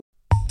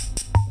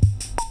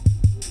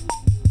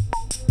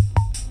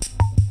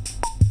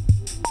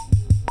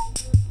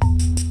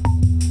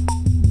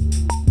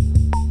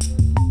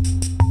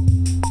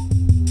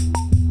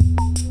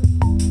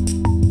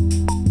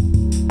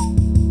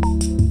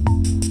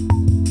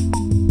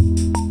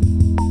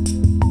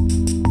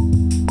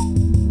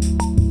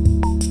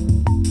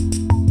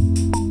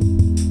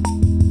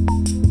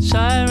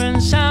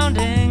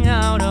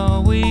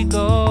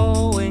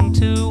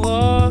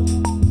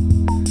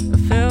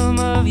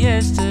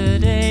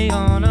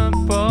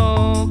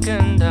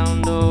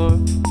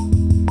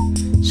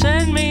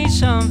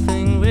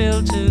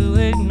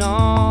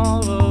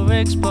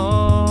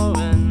explore,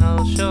 and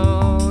I'll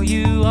show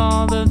you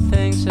all the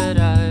things that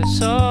I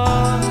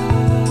saw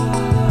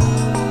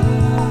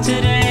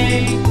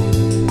today.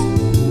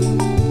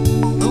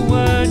 The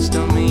words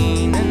don't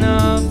mean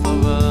enough for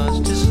us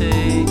to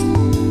say,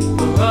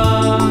 for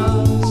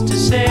us to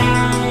say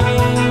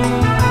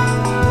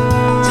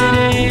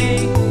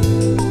today,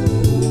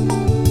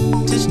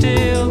 to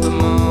steal the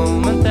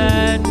moment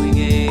that we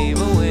gave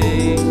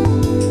away.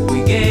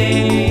 We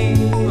gave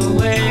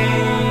away,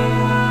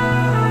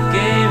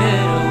 gave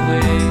it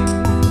away.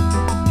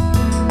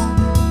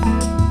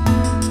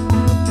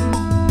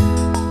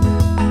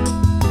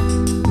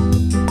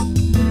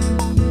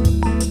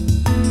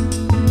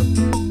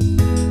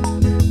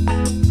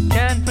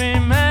 Can't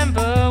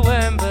remember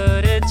when,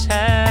 but it's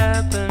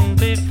happened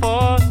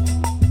before.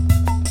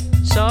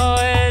 Saw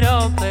it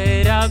all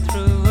played out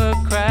through a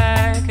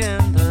crack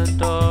in the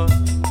door.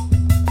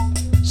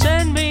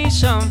 Send me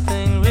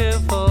something real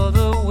for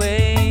the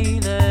way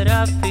that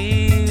I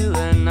feel,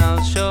 and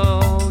I'll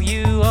show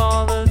you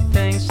all the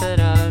things that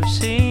I've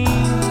seen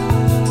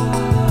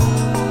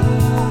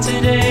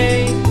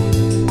today.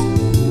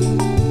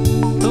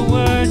 The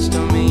words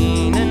don't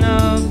mean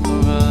enough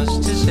for us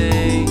to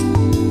say,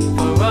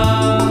 for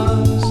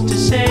us to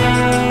say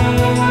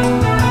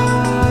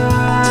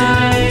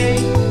today,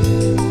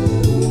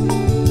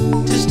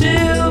 to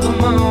steal the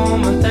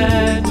moment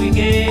that we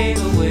gave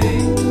away.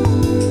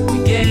 We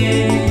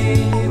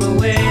gave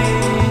away.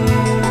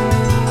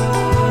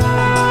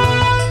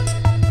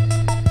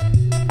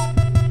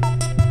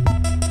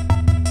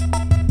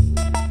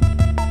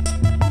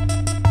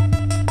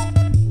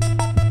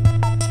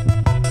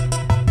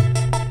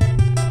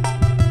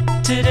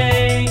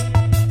 Today,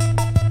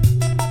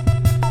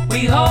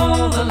 we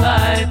hold the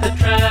light that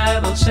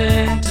travels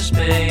into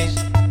space,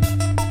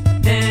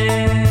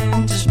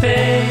 into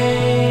space.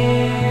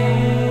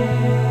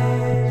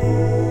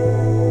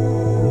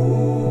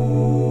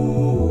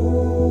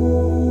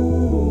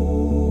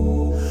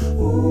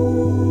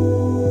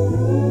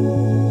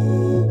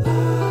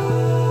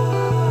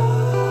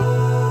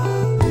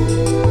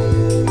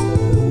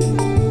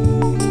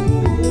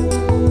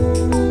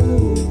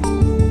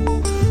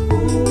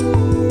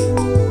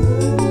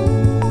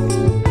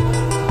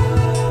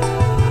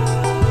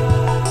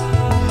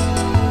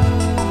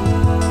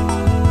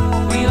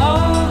 We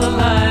hold the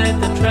light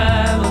that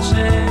travels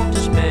into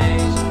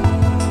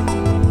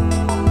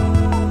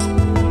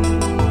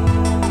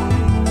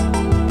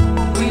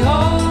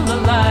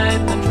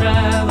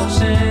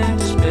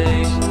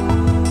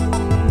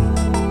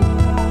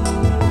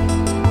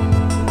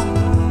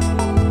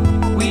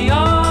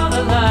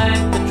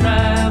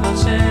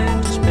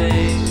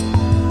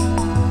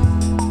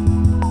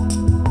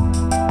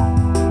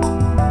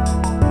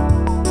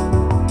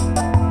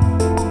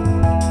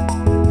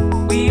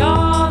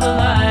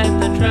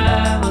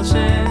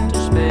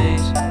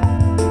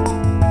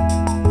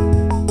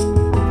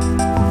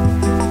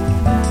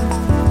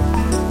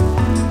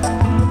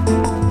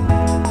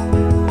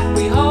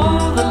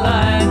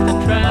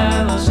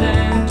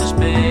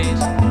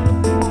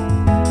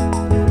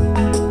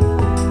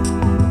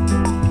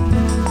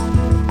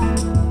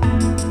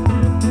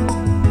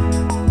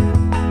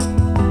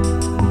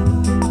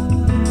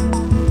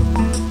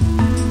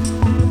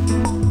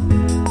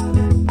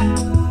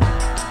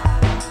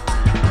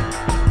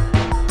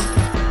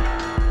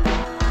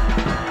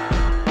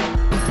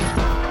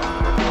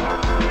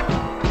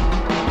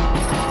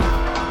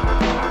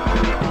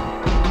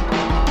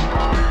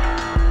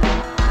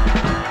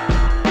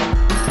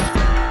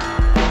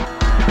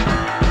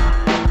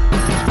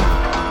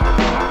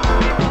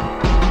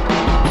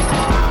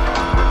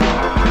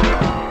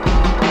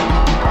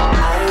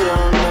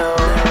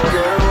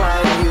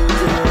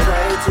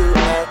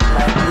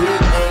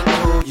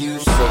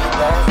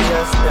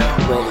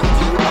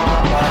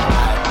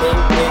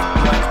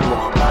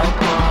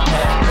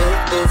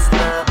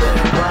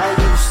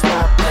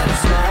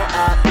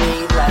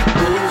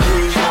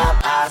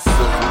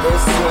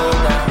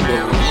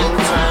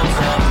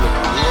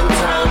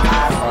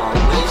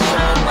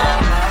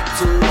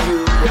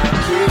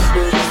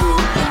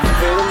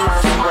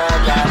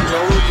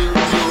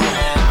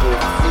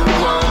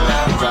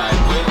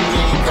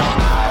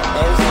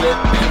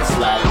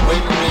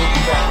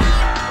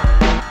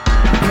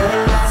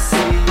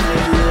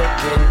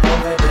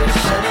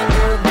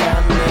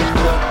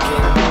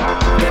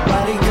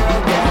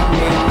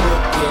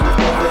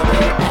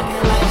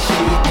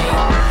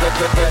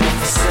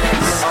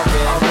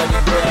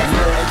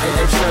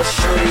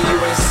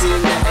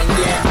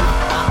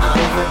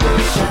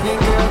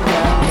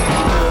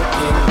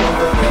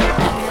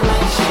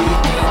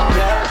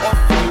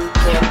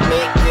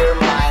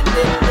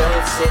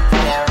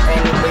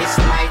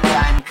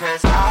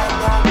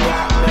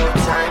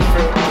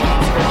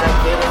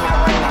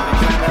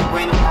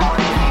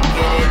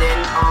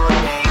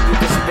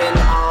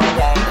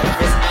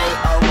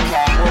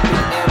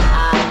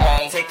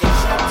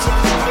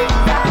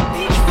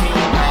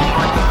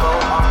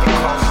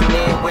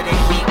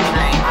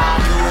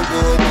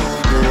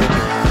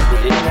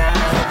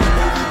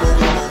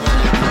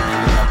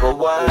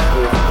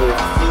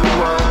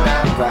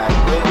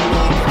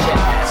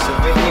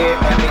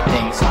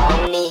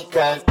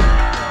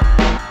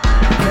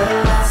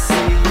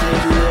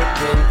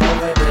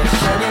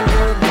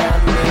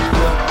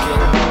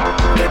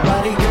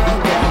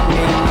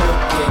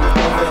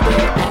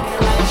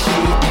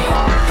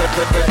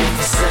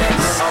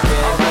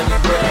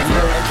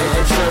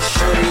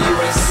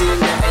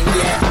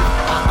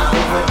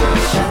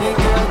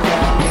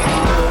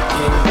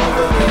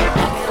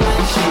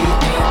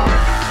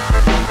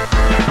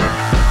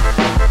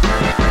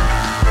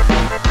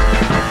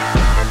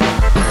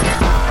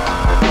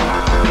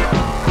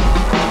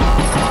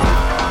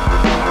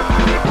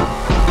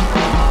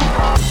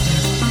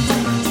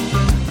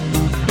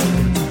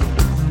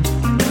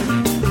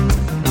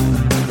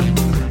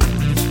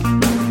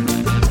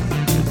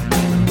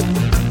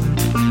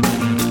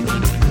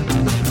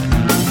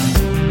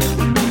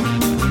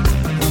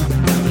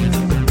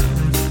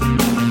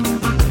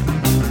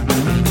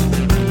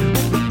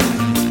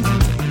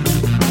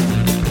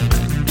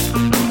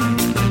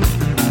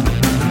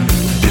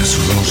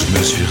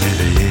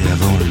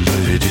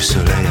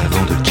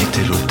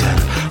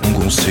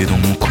coincé dans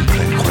mon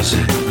couplet croisé.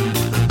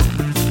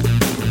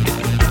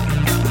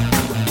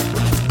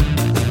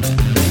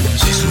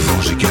 Si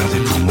souvent j'ai gardé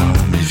pour moi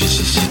mes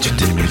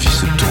vicissitudes et mes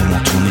vices de tourment,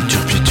 tournée,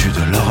 turpitude,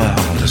 l'horreur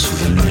d'un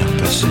souvenir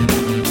passé.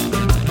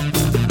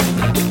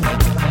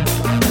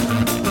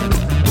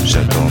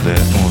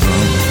 J'attendais en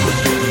vain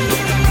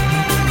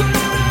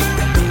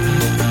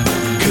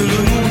que le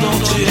monde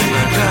entier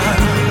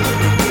m'acclame,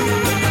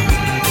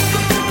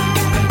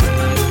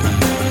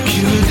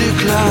 qu'il me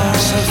déclare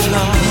sa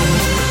flamme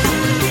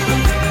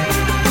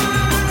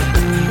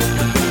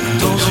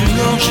dans une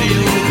orgie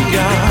où le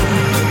gars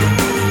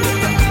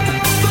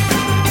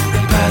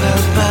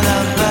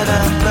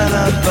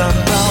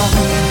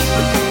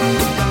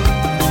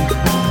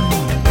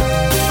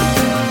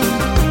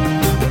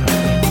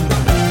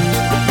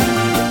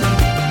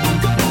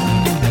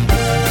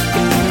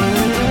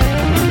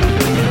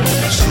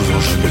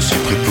souvent je me suis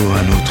pris pour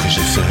un autre et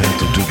j'ai fait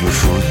de double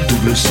faute,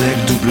 double sec,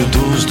 double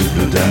dose,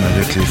 double dame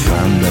avec les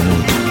femmes d'un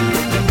autre.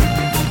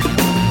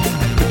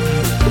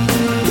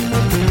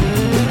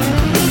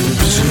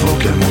 Plus souvent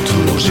qu'à mon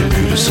tour, j'ai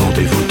bu le sang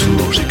des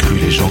vautours, j'ai cru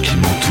les gens qui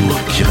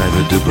m'entourent, qui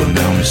rêvent de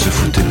bonheur mais se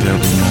foutaient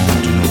perdument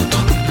d'une autre.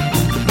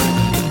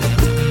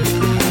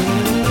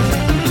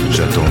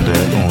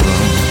 J'attendais en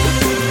vain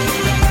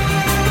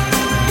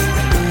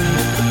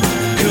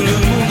que le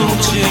monde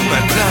entier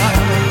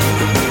m'acclame,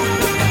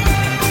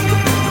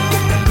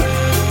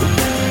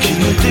 qu'il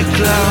me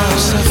déclare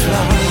sa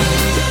flamme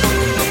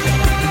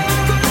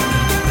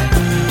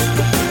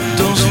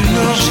dans une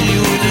orgie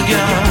où de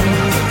gamme.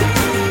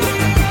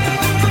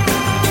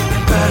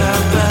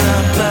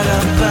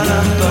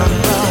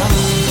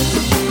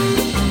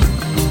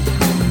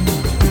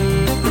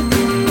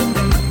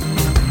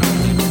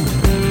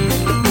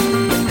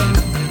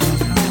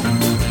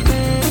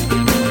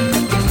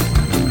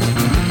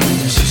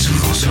 Si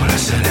souvent sur la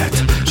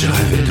sellette, j'ai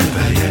rêvé de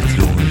paillettes,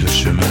 long et le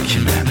chemin qui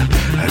mène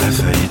à la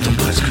faillite en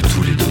presque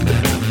tous les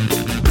domaines.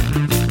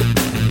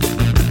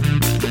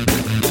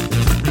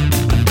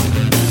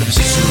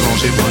 Si souvent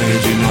j'ai brûlé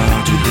du noir,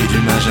 du blé, du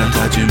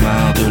magenta, du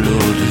mar, de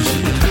l'eau de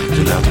vie,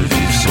 de l'art de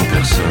vivre sans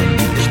personne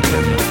qui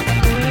t'aime.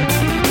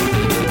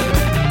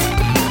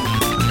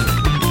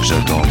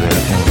 J'attendais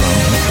en vain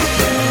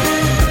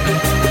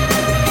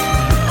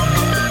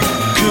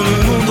que le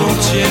monde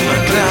entier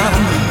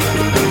m'acclame,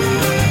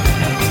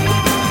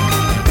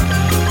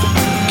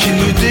 qu'il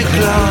me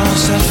déclare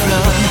sa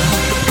flamme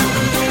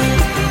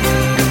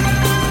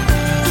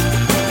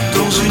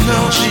dans une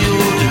orgie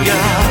haut de gamme.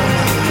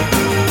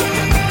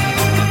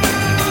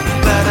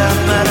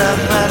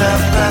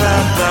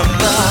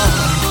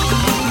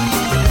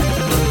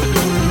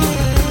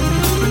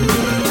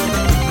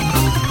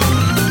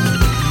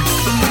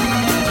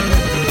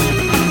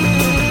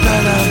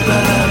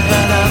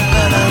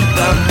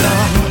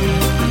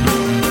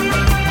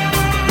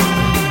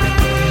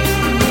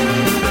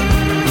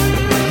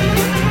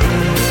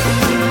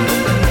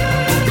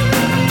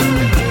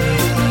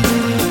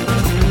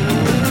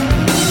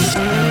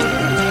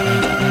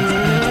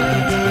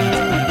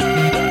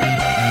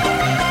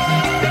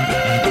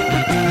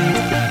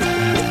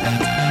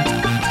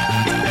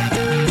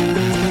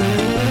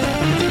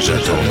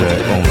 J'attendais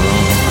en vain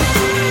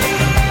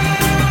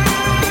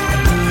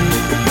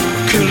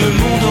que le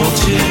monde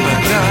entier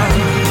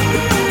m'acclame,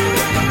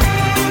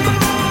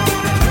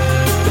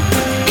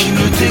 qu'il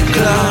me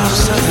déclare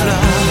sa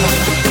flamme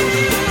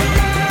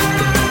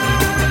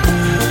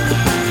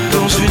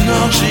dans une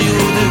orgie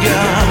haut de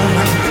gamme.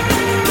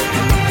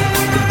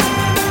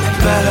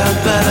 Bala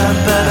bala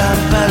bala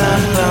bala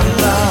bam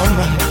bam.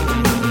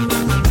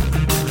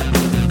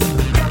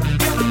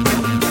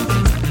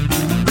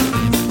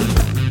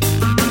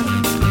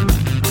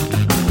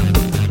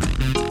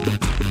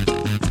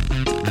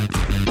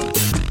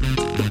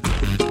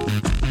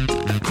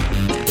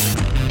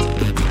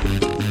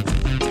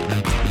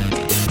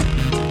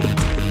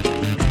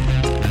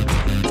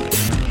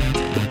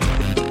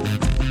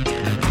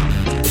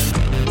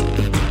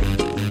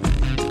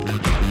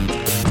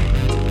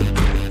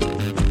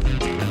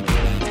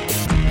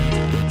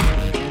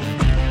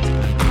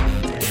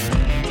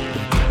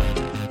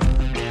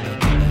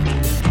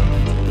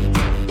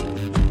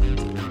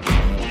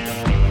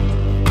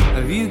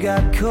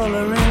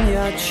 Color in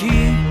your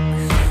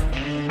cheeks.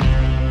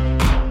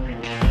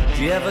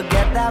 Do you ever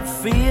get that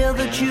feel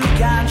that you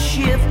can't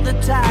shift, the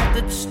tide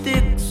that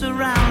sticks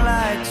around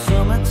like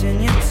summits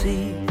in your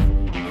teeth?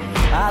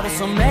 Are there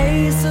some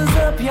aces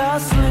up your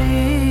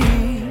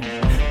sleeve?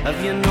 Have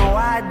you no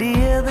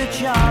idea that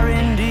you're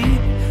in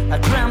deep? I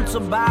dreamt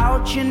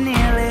about you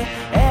nearly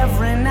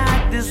every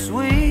night this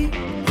week.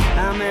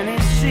 How many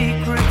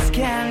secrets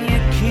can you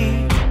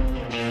keep?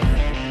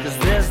 Cause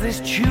there's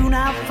this tune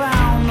I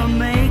found that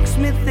makes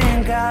me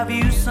think of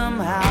you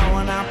somehow,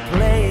 and I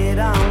play it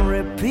on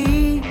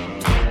repeat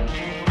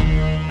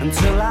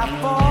until I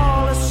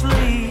fall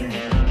asleep,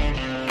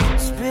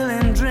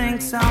 spilling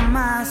drinks on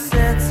my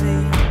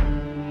settee.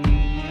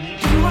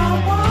 Do I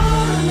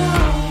wanna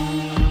know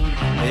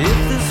if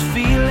this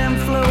feeling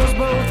flows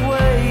both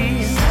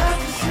ways? Sad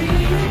to see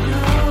you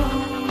go.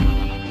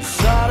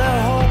 Sorta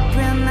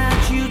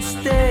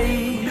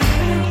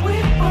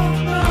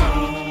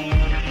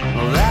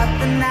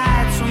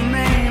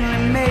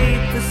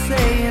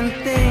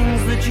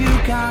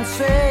can't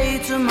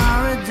say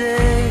tomorrow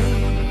day.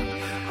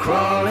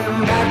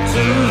 Crawling back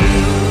to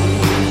you.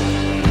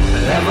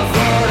 Never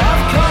thought of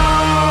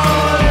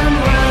calling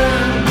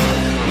when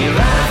you're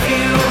at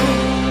you,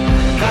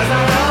 'cause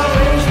I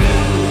always do.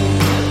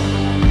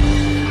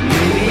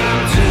 Maybe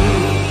I'm too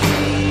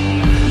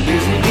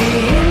busy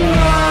being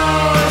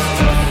lost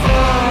to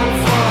fall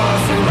for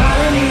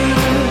somebody new.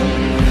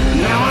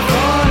 Now I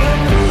thought it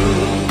through,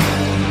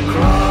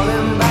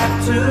 crawling back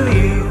to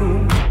you.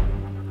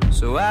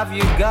 So have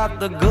you got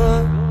the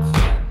goods?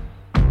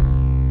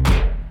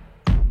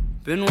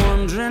 Been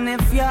wondering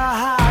if your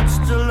heart's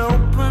still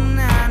open,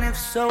 and if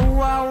so,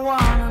 I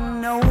wanna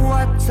know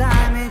what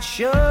time it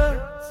should.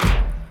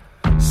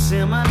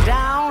 Simmer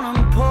down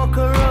and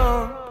poker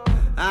up.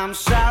 I'm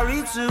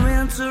sorry to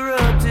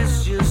interrupt, it's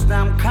just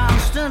I'm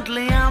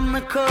constantly on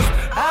the cusp.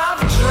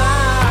 I've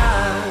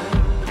tried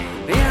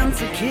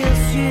to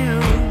kiss you.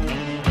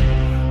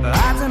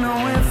 I don't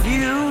know if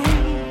you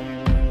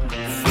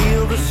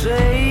feel the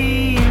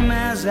same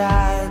as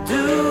I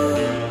do.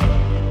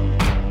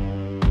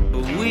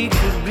 We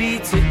could be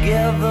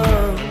together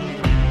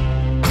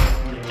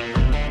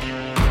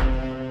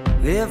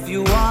if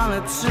you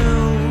wanted to.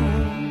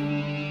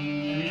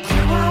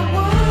 I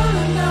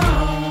wanna know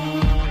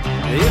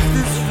if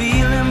this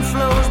feeling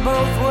flows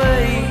both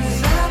ways.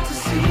 Sad to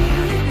see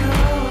you go.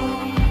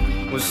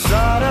 Was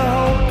sorta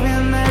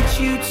hoping that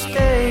you'd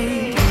stay.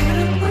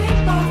 Didn't we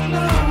both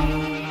know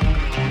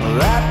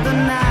that the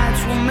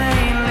nights were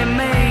mainly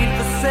made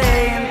for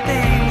saying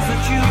things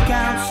that you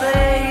can't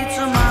say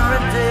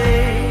tomorrow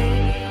day?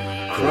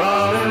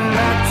 Crawling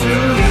back to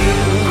you.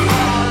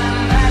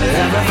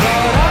 Never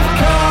thought of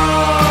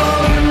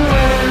calling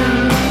when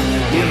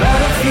you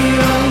better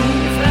feel,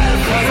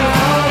 'cause I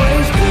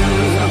always do.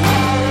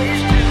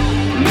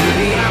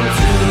 Maybe I'm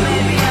too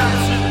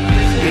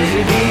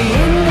busy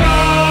being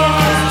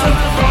lost to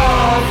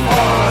fall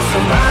for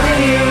somebody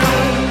new.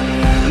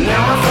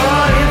 Now I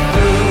thought it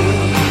through,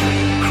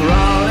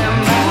 crawling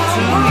back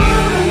to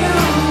you.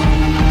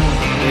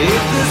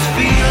 If this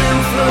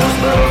feeling flows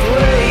both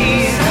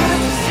ways,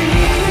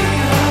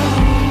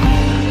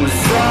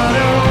 sort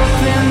of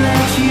hoping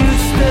that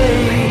you'd stay.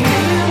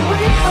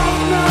 We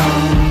both know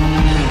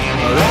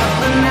that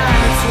the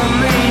nights were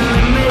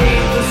mainly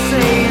made for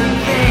saying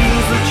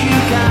things that you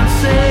can't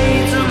say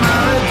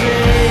tomorrow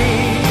day.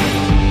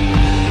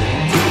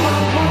 Do I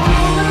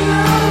wanna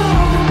know?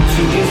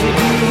 Too busy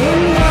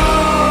being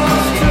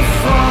lost to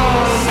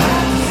fall.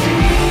 Sad to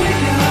see you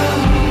go.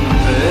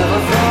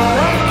 Ever thought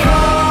of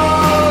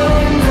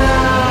calling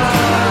down?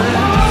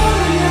 I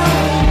wanna know.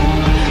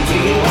 Do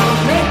you want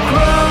me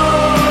crying?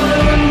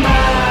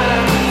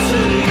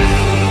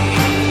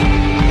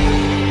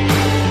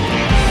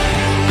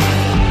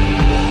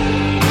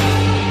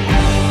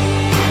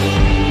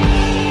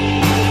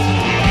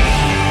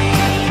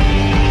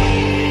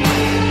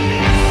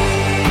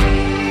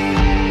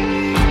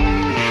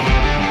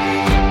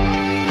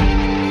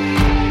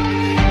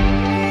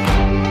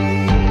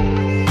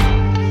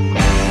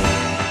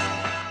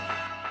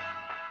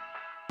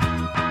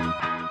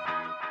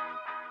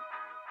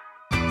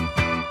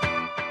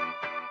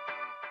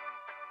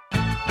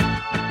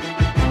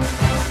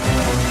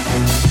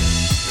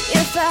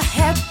 If I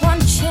had one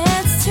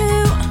chance to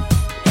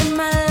live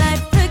my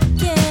life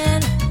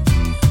again,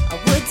 I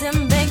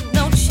wouldn't make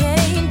no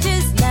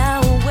changes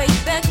now, way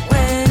back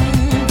when,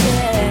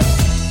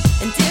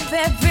 yeah. And if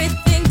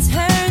everything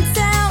turns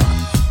out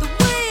the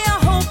way I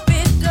hope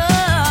it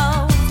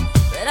goes,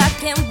 but I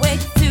can't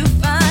wait to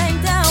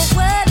find out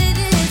what it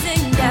is,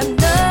 and I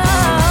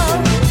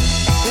know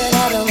that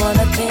I don't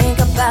wanna think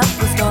about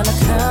what's gonna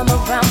come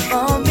around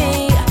for me.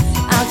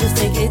 I'll just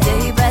take it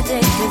day by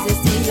day, 'cause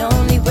it's the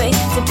only way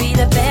to be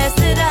the best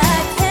that I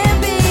can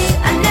be.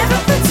 I never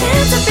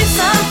pretend to be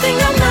something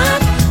I'm not.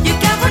 You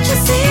got what you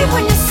see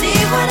when you see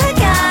what I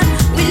got.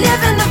 We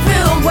live in the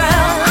real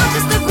world, I'm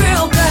just a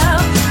real girl.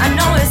 I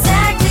know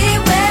exactly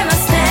where I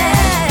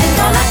stand, and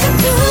all I can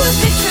do is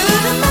be true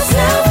to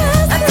myself.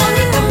 I don't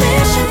need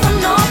permission from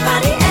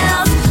nobody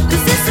else,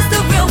 'cause this is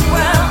the real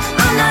world.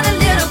 I'm not a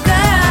little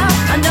girl,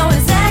 I know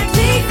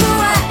exactly who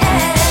I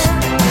am.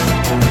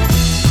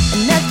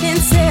 And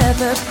nothing's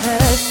ever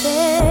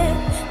perfect,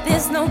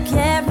 there's no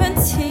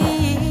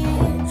guarantee.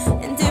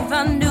 And if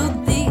I knew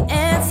the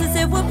answers,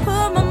 it would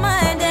put my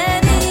mind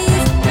at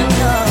ease.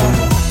 No.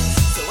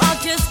 So I'll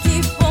just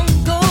keep on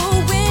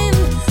going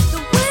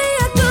the way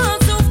I've gone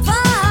so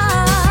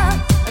far.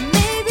 And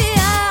maybe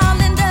I'll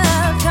end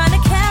up trying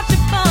to catch a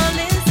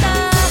falling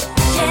star.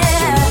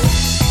 Yeah.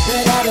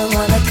 But I don't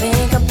wanna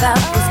think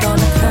about what's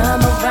gonna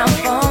come around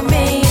for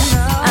me.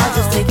 I'll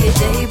just take it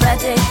day by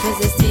day, 'cause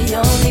it's the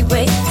only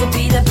way to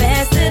be the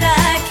best that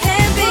I can.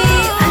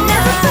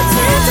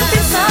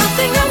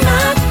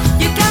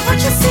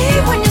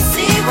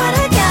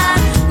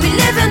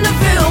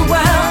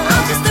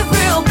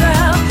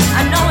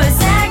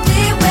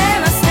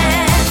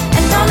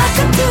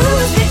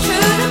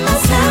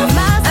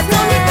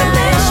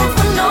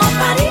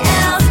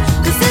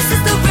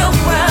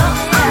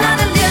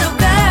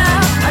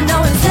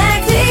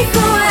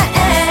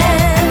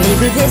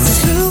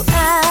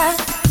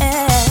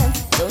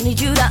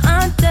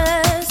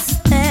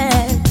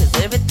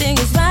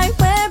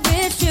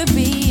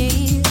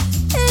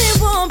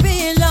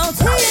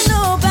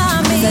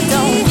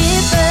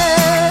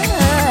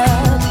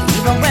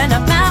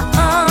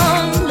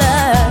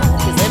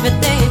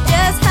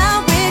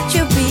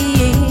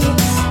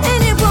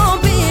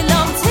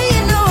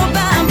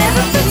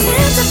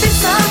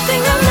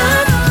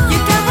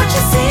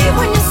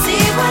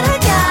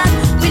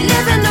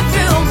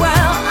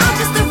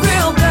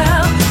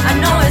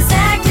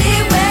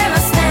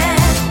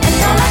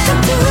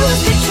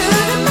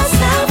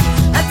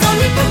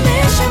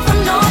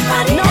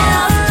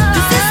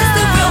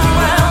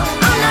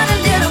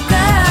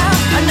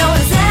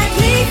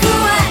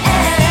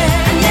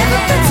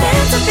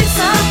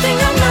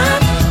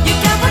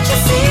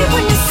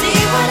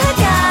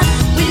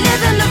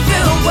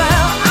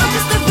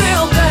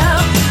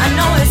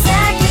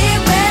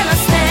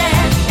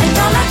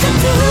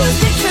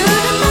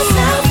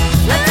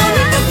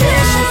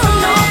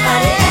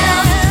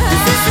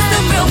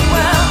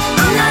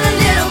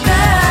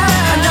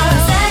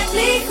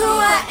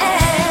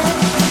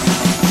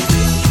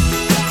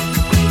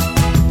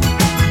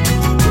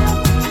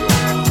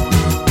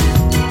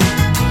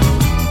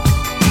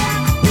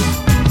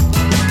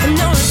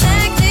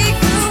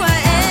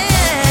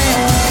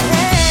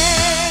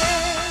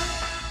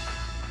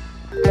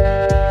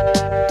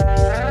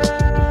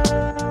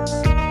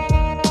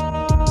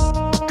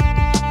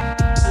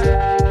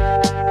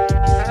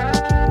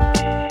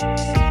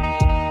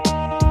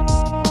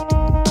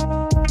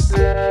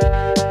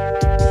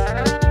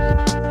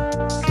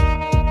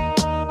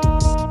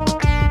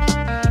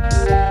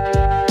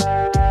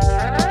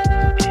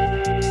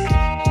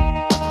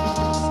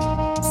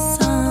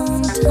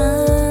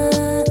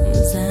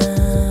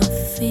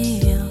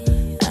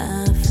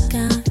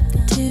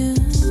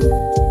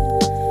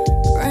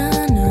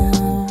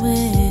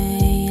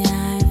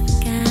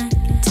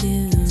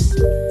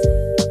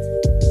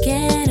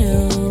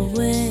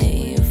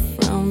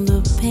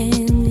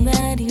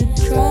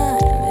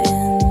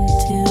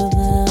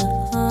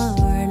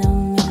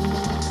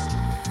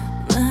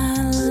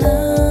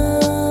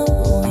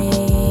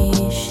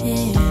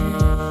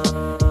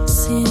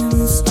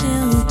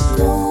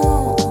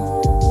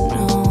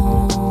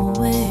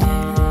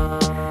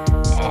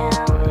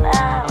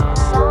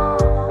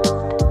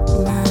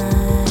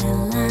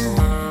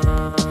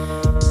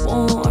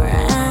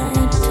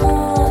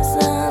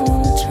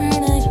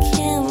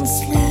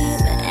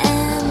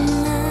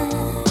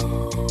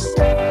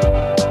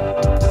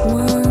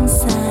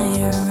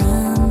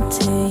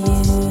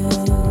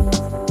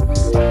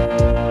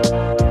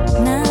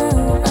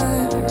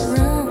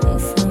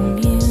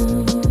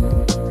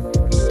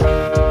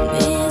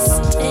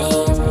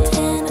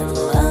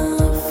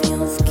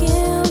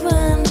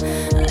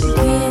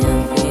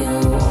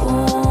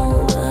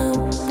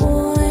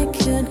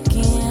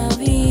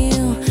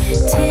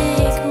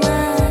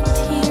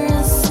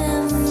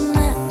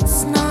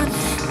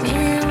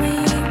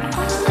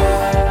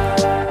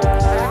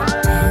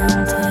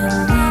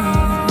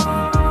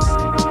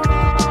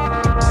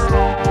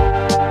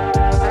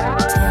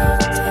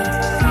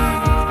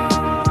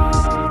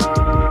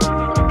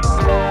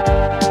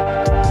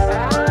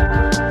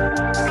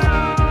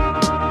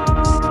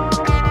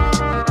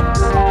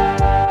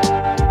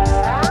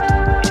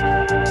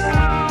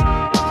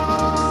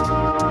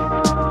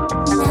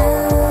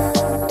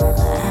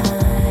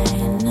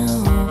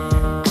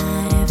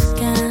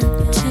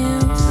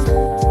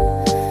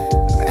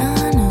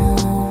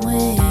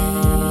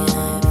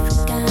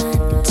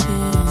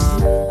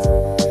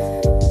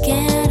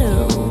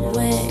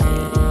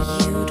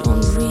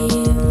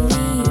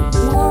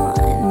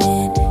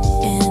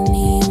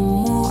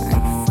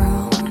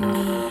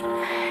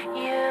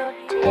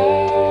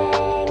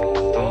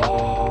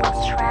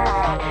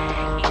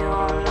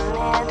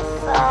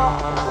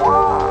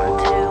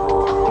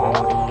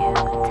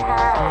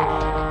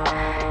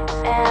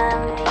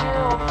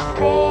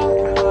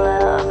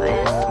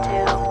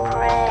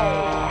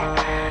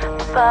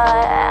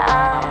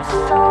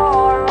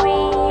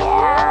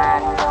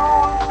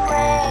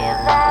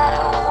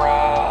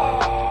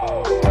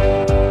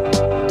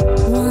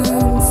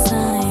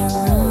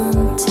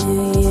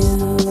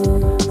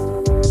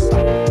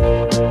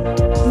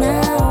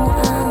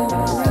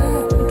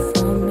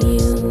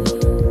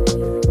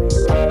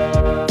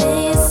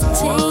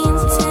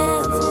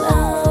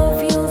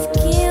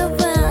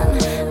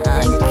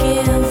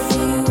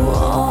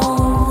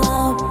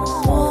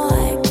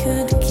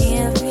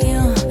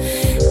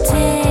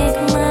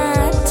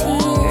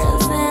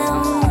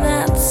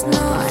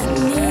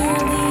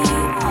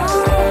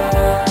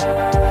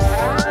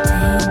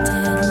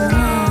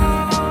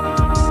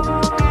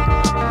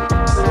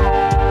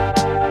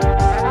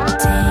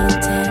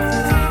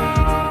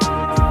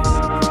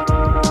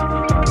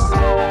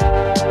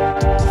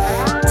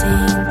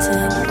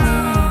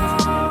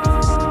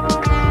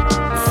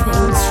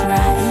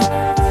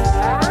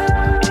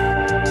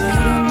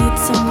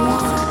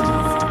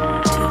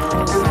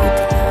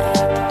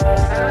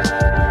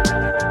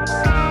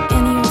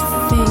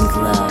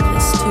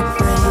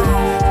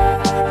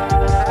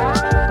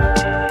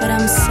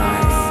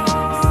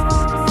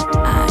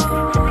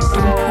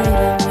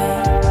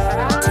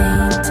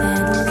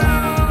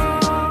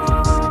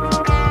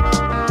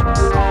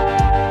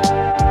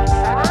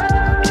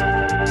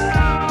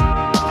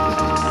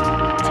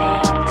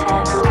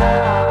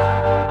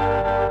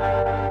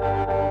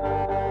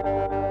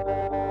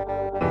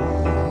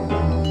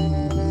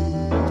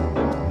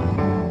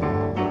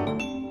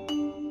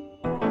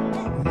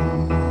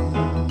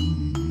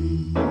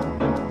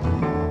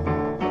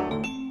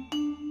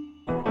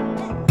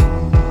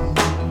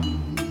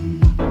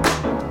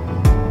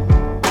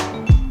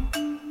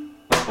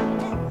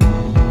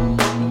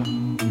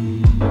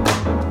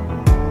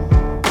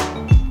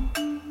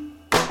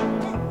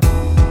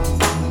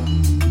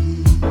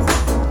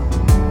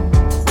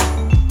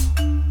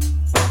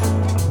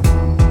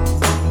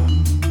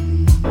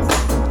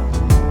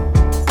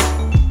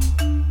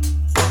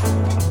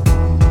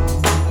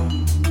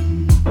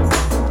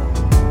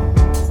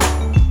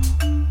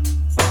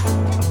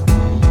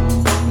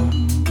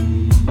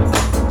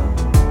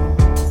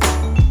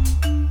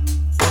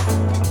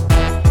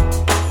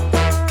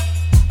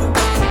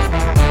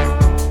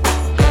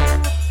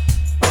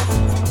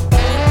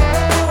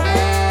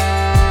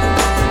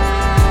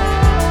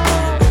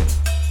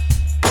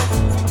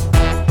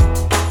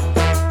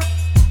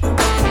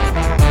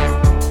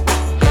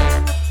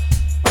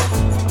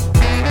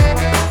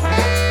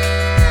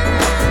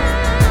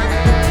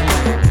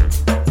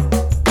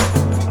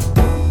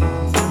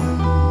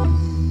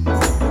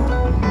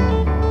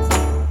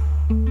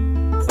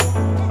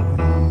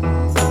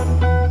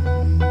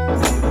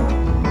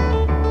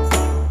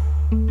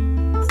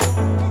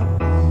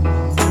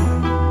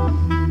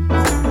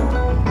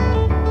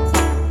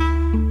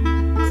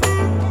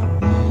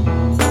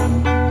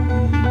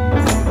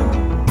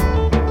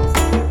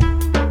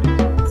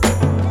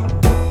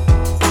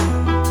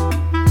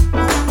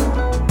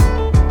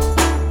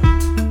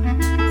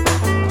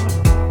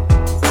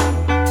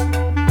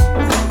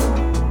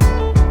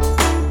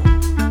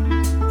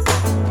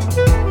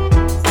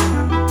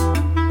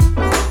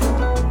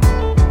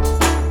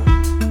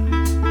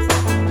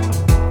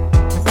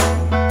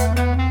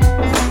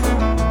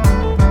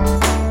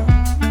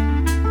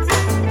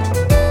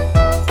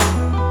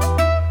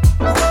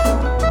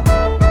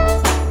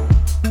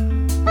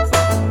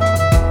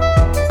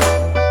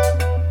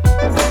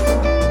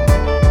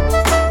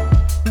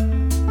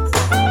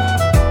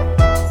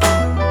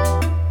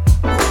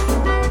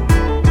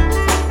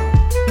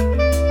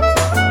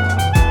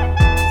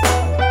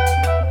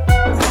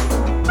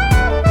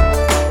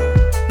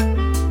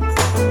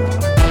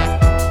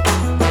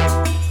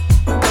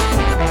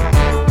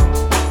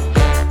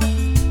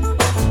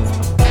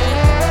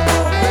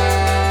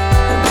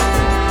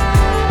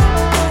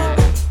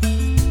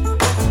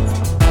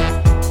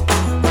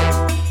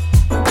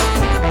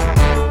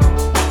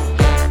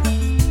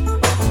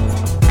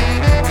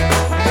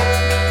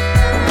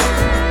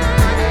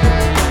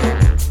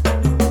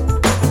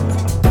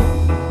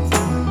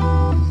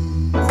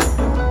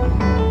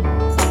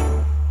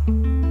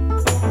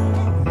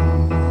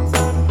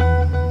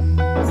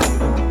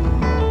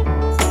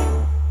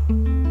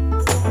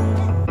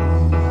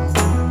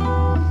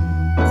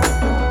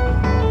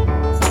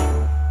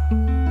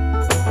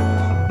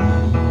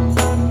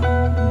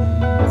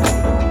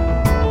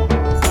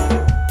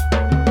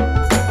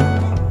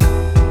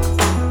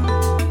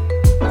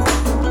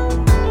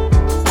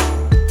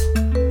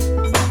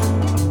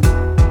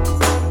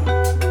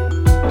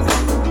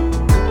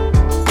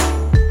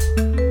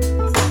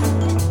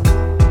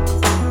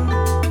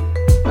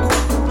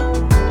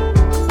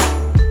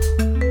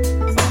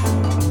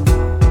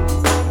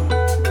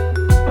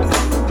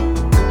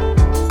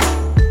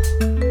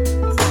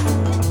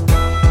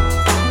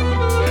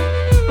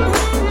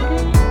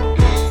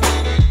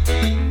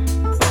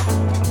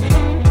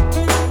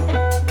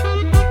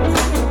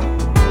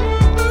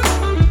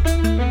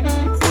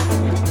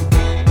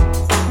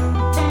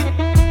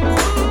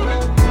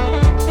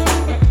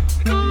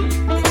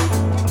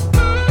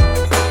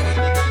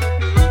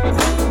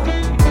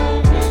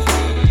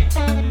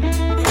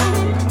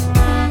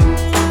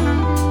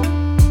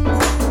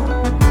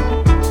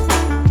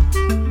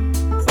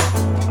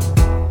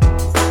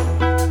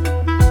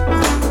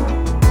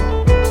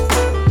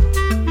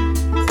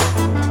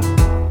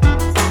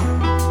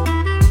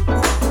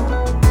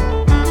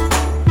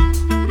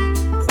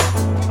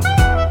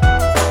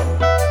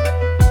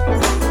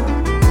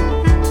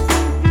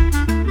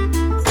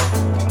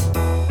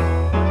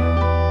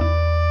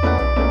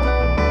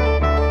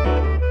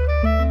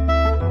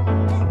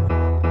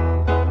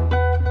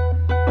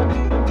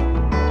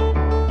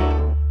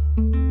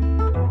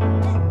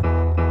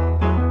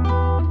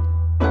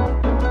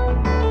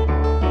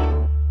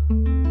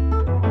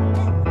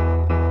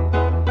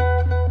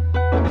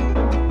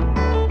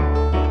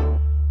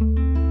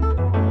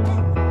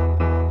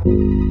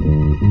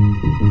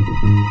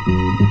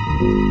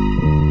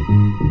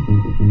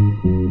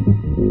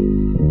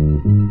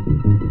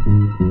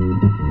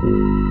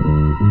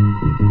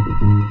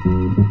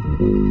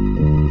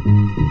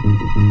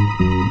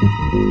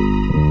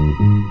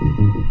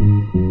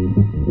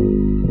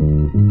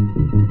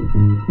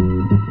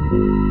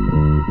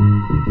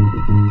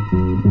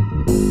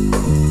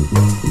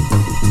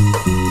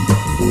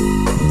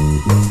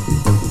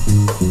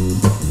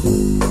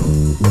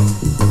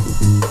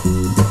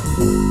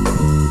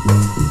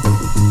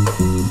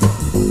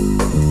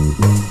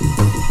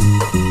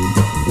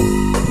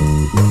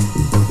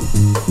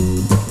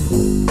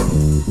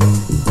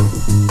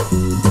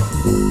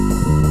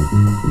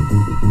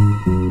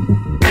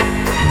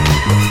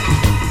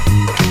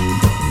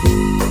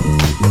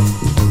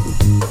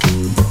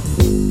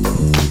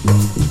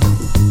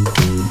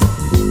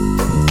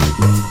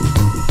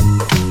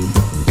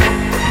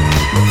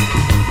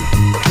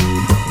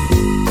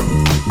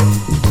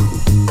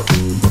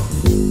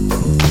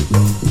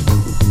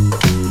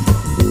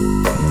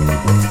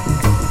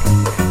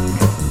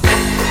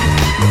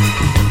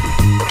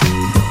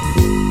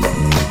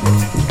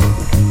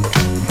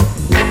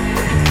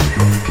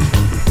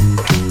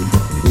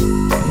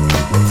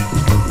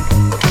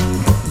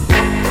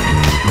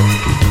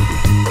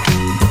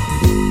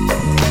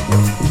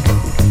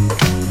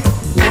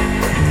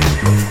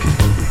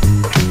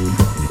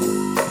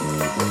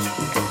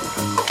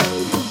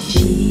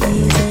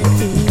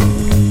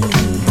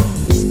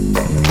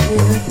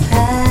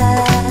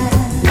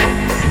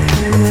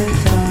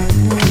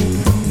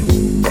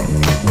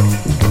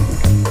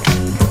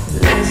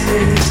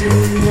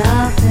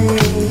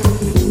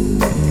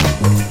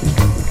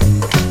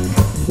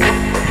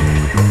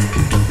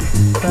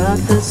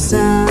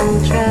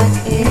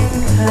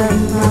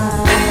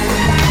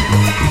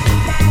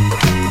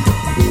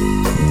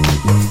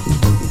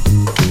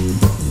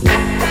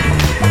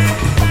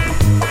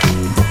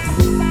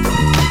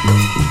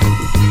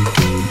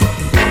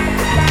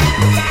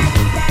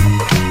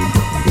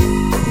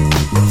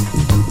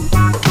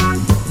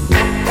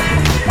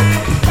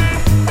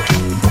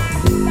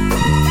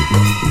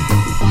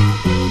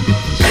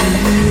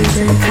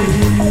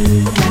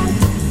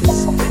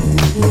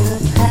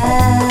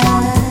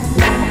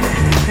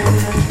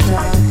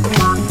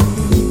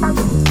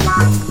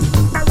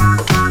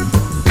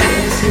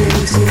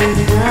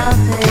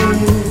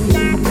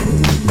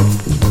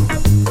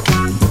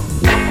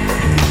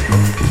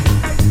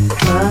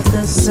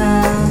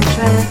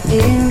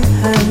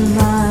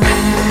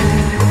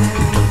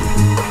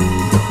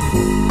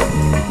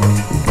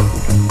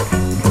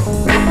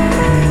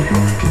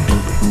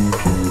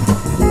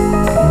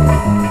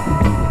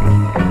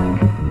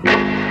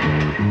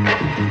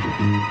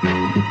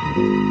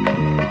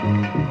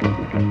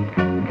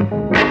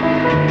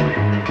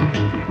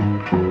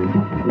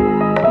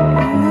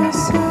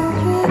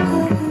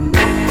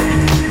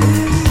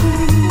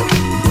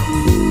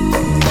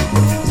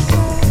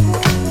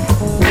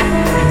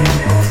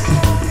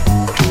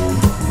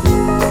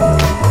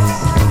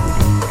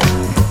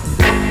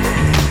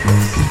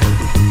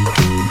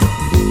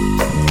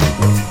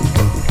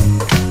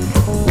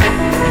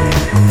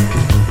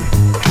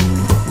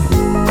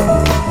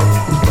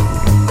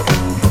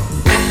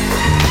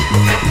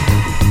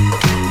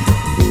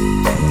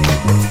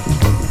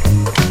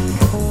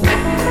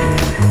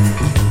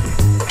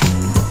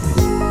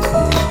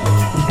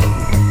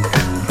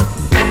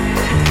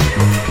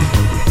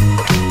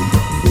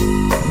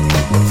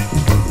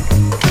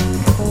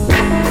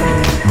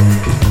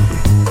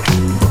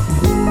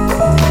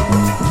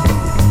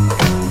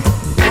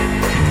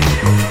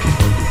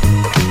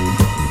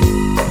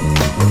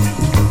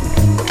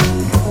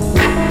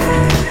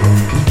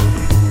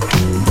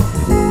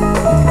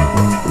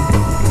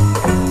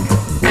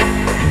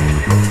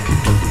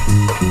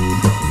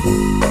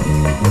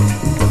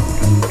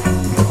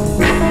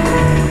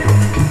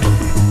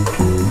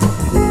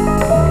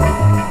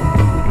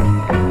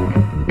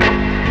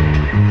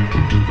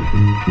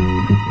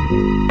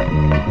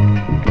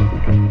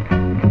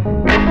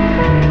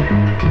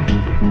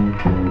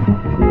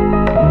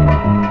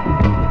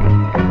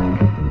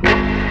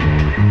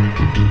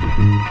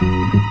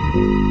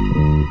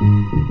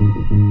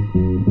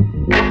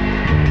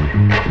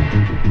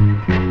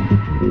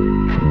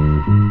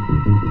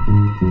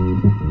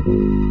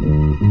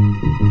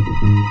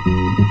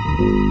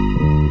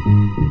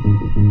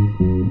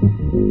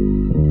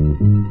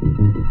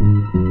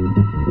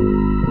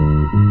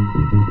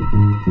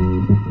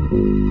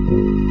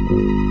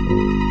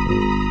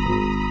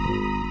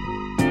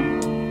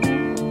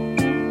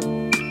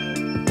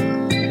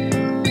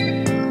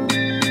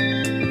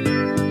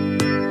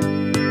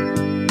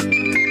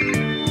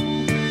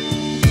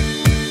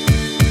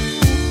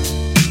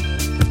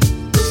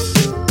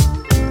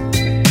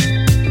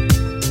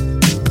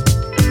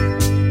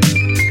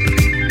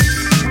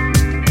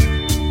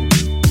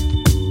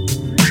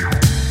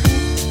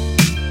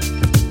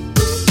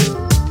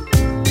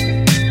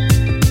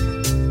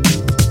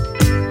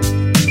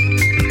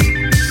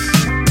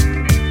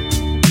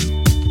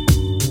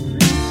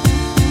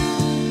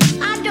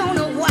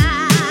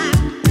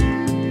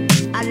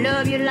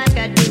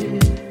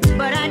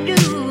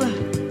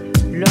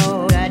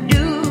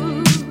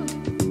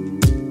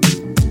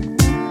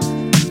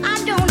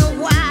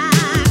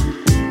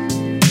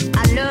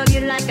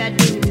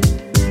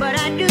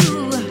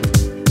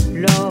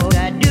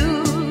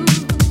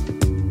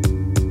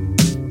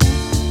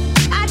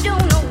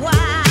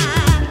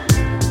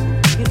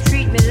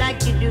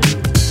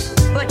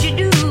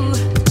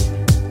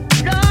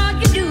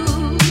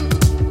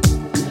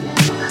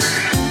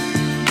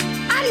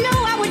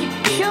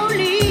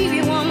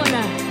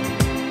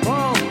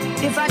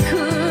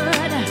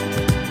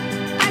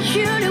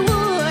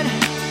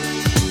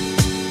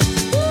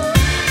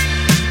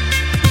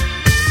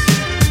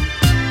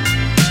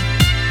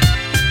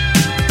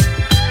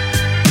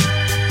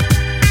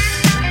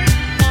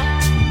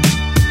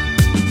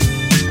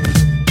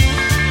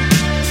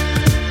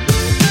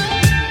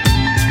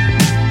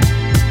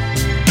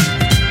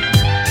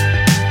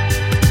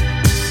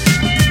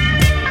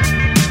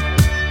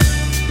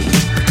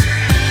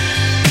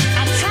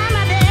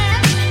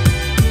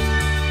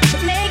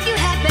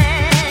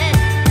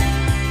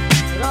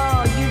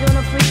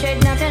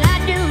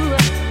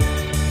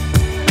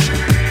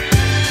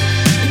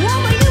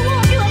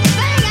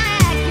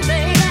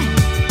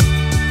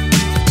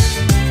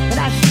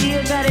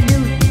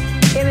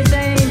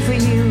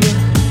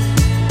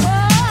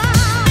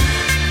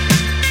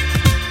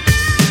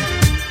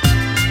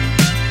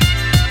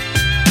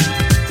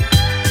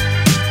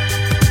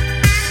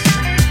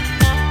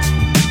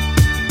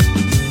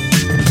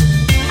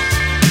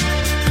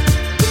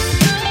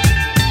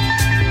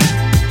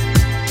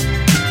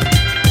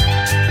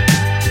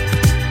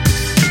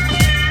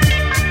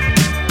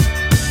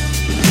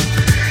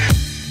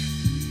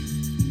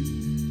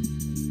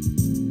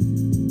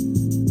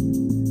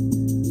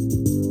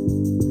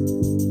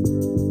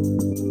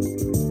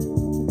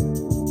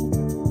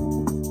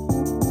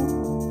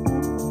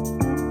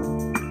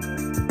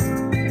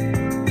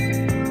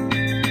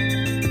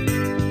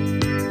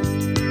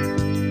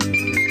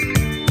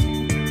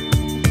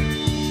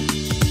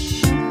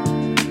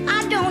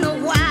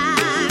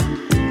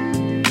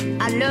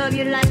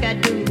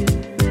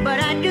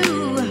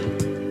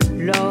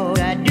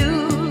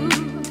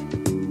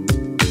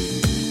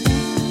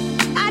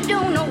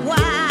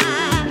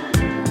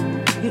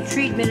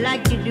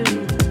 like you do,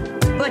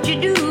 but you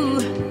do,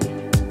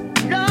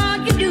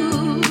 Lord, you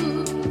do.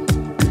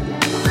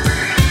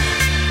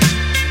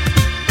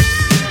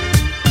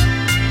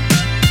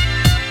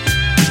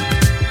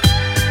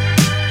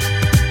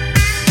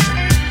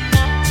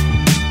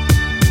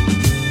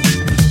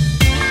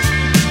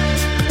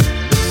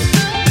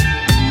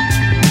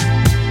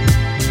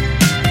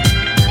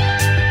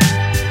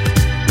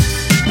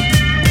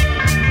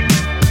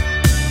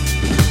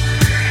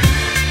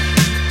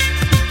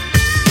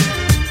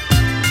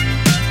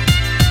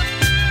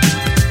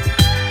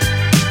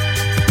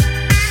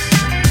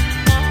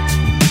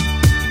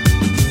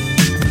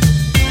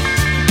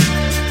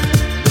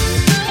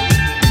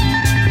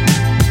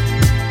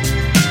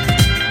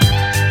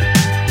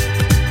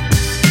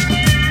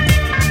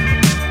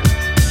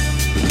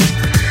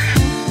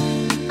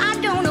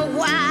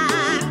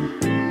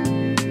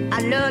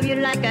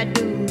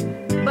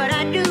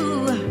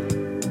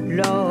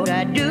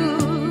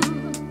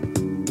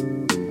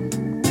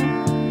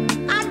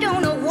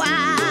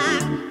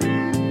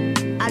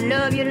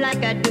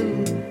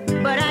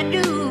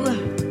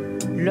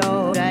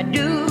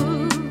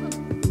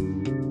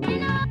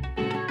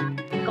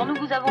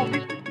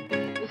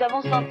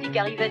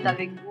 Qu'arrivait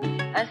avec vous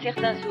un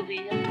certain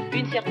sourire,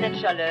 une certaine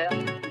chaleur,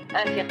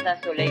 un certain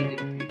soleil de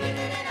pluie.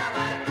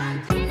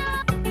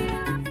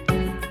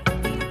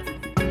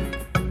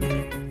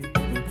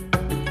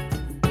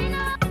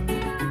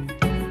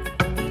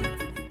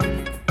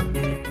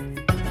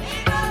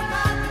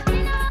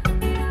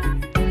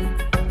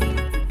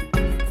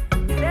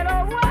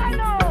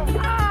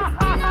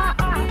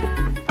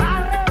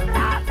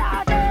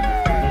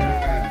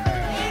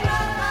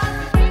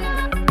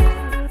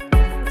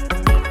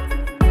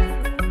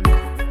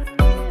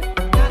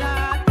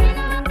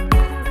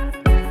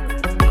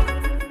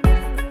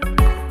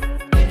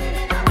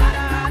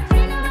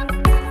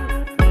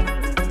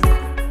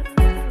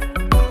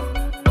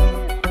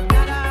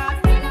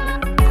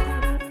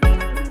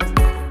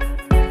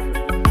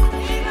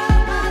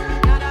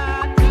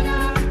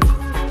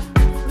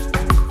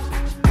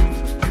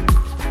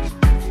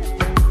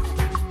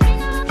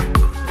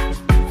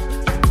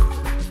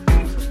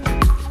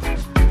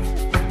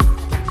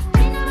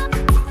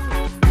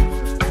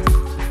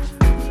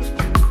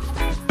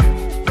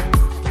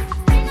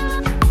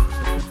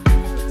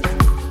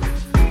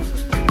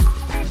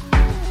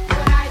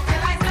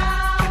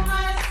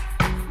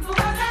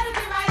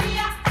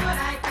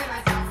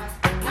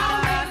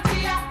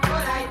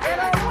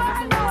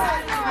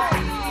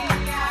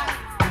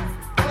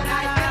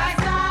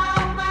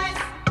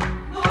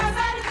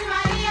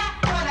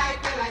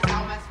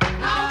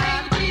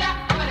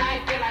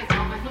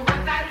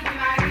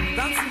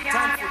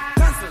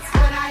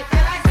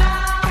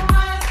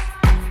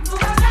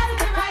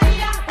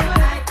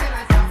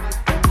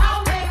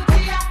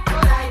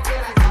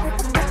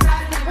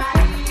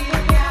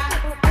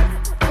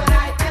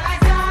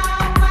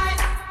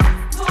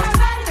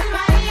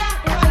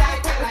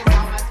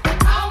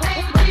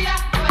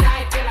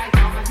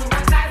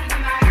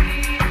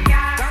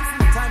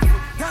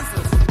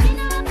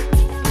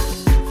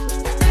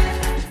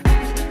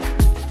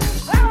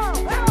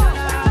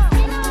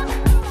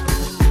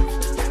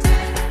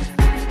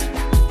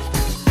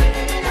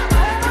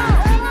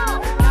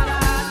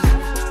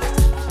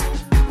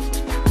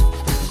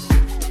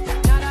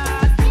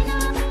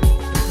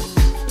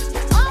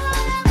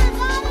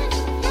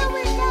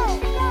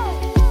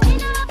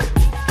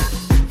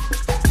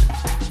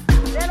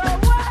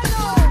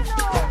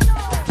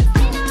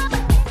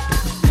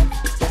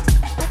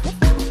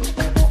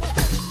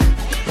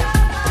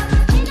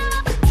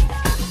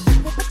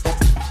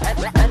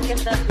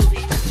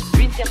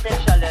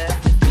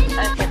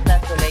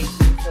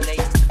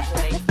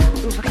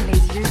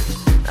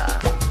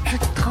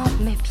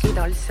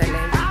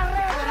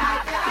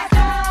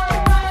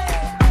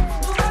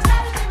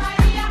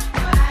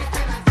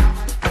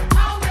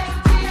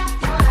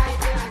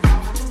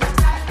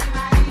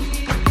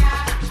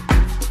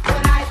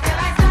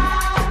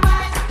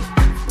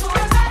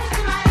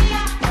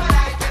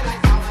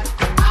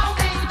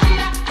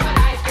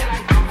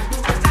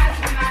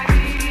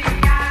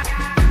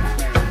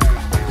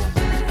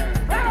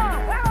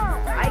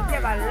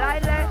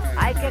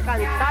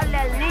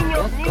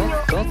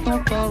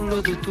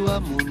 de toi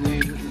mon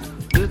île,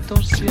 de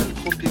ton ciel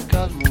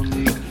tropical mon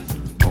île.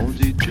 On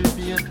dit du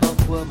bien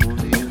parfois mon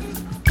île,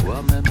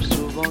 toi-même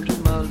souvent du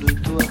mal de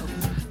toi,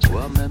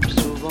 toi-même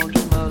souvent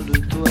du mal de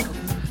toi.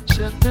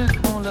 Certains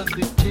ont la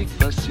critique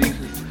facile,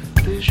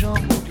 des gens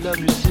ou de la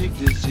musique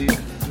des îles.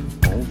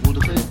 On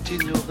voudrait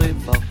t'ignorer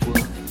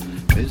parfois,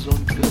 mais on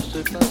ne peut se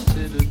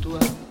passer de toi,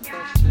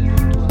 passer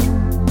de toi.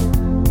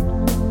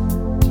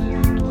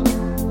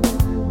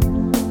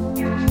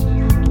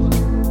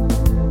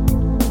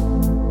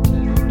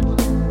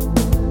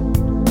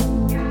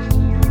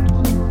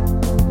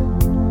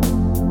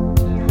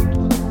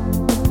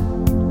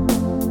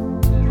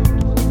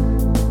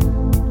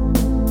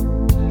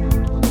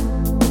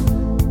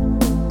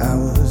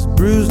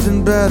 Bruised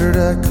and battered,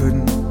 I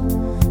couldn't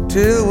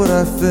tell what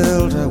I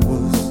felt. I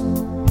was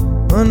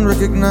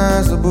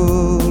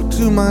unrecognizable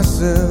to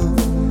myself.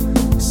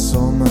 I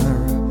saw my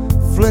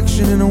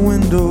reflection in a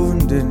window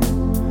and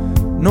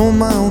didn't know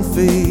my own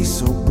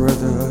face. Oh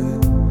brother, are you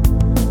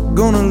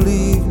gonna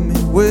leave me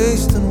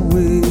wasting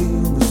away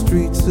on the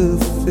streets of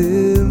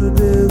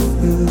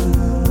Philadelphia?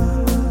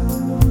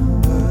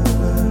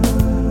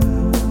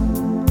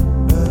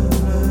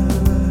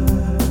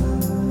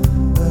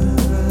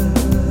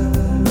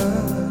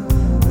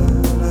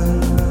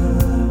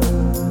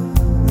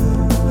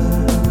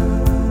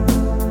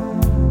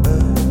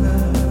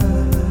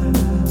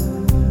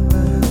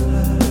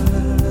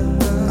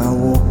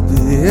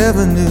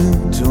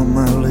 Avenue till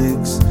my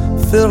legs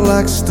felt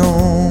like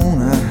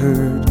stone. I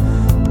heard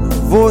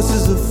the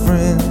voices of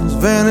friends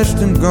vanished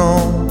and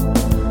gone.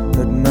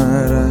 At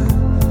night I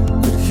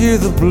could hear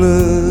the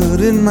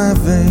blood in my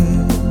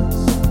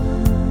veins,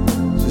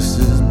 just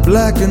as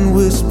black and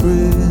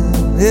whispering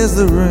as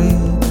the rain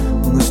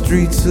on the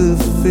streets of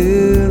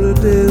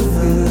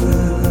Philadelphia.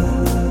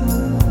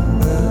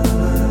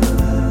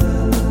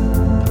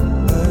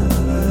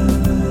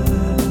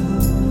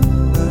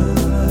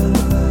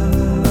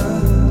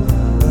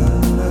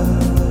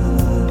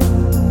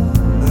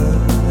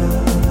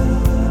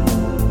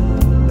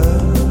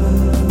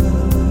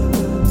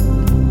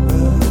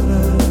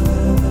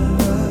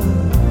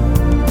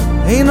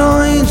 Ain't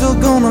no angel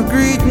gonna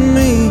greet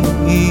me.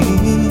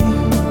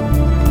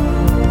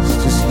 It's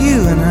just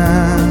you and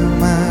I,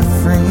 my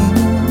friend.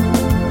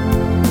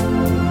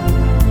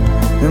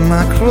 And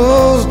my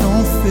clothes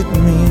don't fit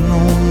me no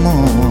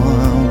more.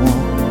 I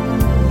walk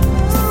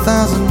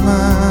 1,000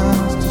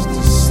 miles just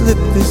to slip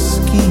this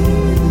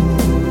skin.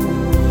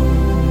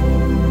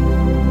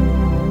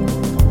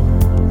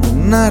 The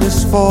night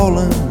is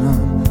falling,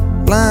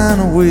 I'm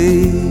lying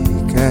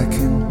awake. I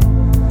can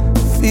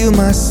feel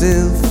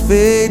myself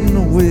fading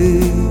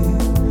away.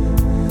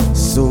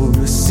 So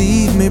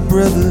receive me,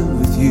 brother,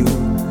 with your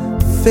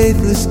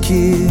faithless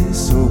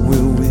kiss. Or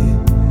will we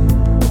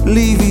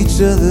leave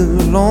each other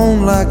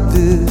alone like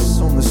this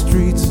on the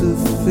streets of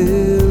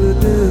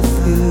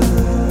Philadelphia?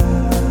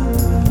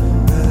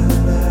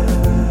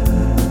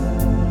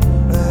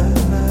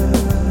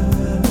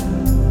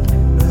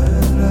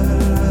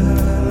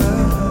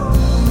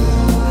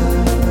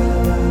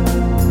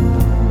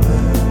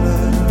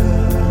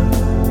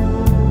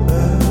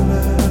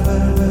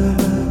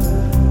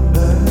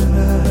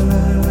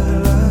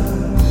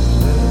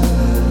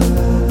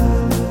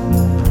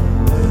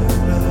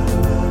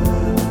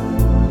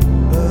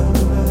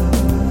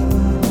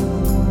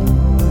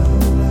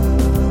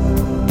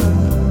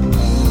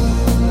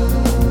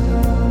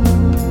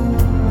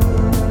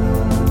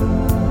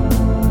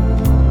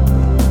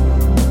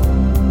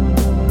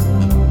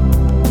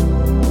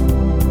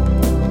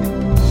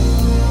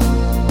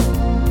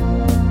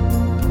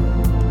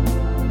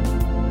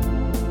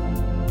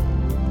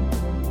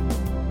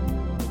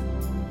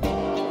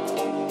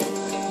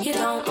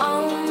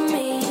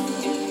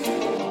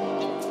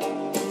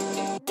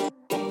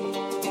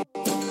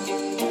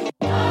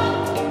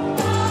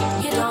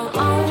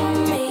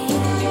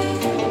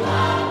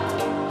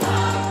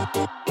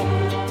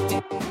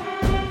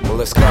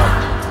 Let's go.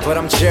 But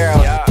I'm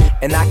Gerald,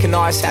 and I can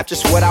always have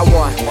just what I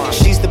want.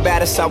 She's the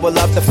baddest, I would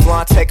love to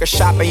flaunt. Take her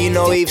shopping, you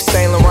know Yves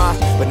Saint Laurent.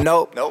 But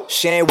nope,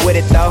 she ain't with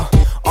it though.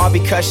 All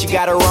because she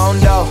got her own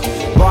dough.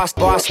 Boss,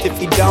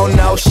 if you don't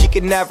know, she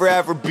could never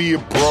ever be a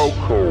broke.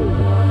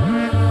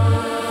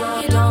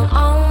 You don't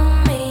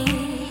own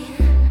me.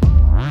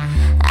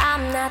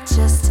 I'm not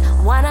just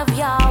one of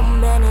your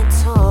many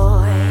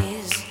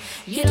toys.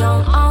 You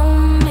don't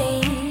own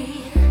me.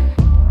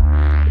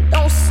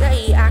 Don't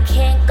say I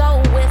can't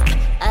go with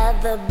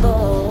other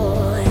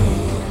boys.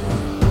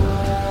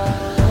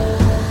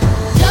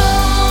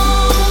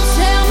 Don't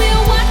tell me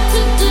what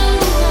to do,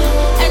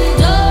 and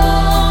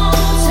don't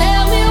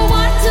tell me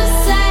what to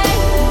say.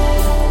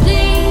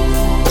 Please,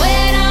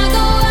 when I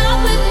go out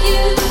with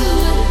you,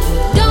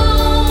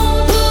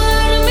 don't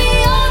put me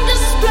on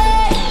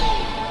display.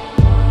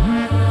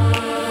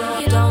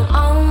 You don't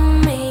own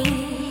me.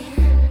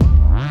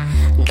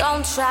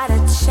 Don't try to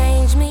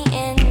change me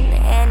in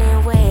any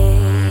way.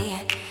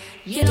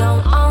 You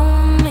don't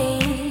own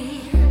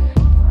me.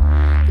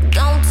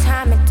 Don't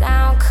tie me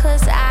down,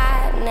 'cause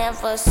I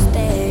never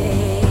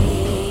stay.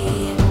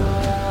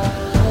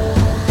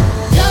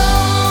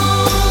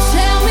 Don't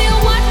tell me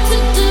what to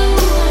do,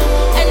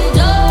 and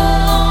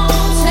don't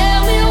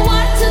tell me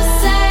what to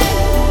say.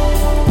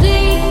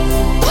 Please,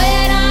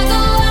 when I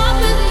go out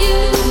with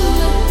you,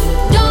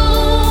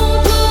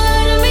 don't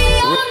put me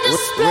on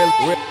display.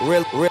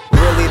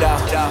 Really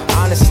though,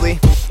 honestly,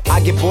 I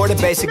get bored of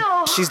basic.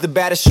 She's the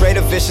baddest, straight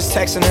up vicious.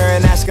 Texting her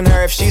and asking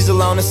her if she's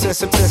alone and send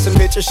some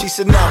pictures. She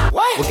said no.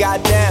 Well,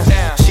 goddamn.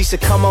 She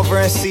said come over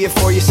and see it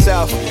for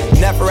yourself.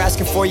 Never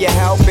asking for your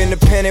help.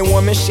 Independent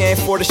woman, she ain't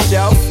for the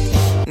shelf.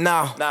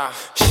 No,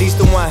 she's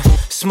the one.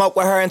 Smoke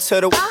with her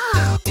until the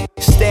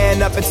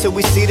stand up until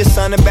we see the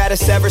sun. The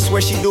baddest ever.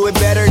 Swear she do it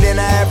better than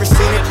I ever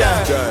seen it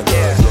done.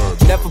 Yeah.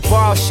 Never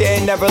borrow, she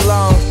ain't never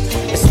alone.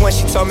 It's when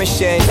she told me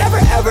she ain't never,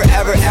 ever,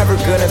 ever, ever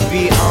gonna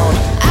be on.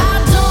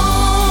 I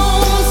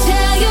don't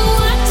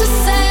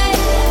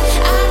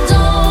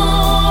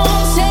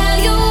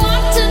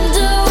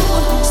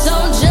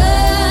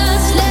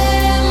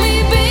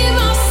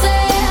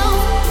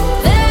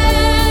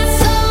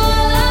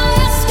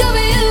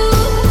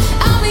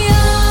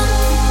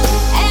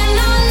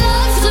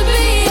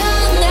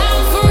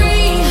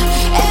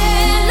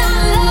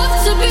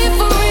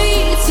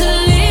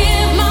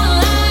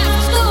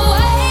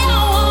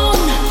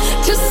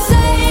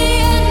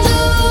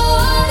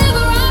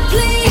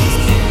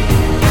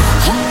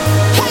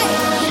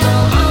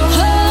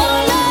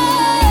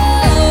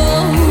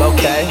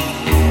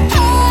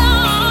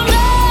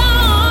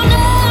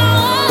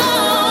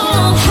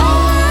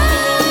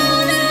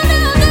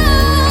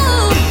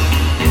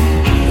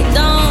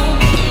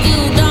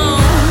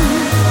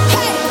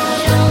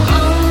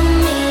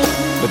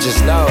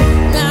just know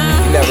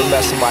you never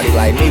met somebody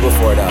like me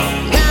before, though.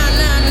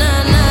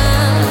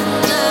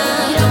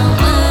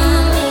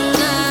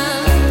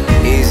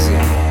 Easy.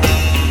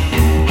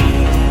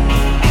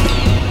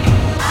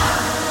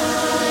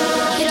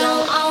 You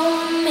don't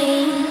own me.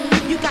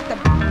 You got the.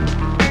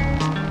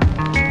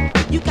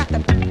 You got the.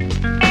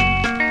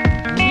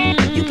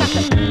 You got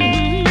the.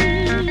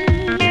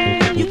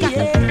 You got the. You got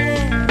the.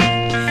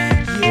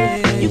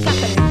 You got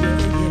the.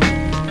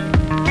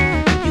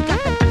 You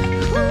got the.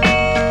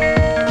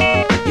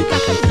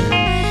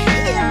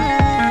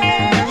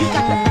 You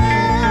got the.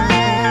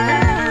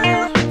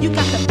 You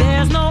got the.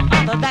 There's no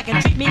other that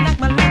can treat me like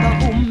my lover,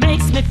 who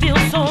makes me feel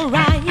so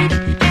right.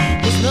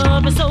 His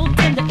love is so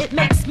tender, it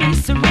makes me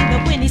surrender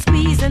when he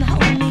squeezes and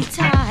holds me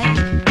tight.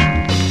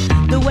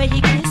 The way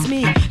he kisses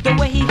me, the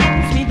way he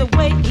holds me, the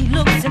way he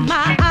looks in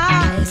my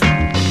eyes.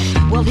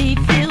 Well, he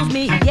fills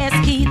me, yes,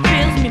 he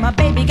thrills me. My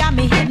baby got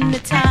me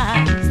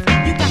hypnotized.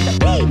 You got to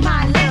be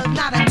my love,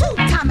 not a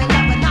two-time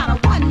lover, not a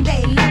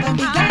one-day lover,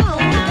 be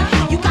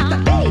gone. You got to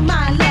be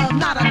my love,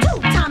 not a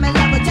two-time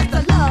lover, just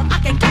a love I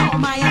can call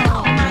my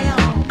own.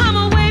 I'm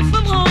away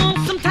from home,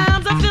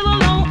 sometimes I feel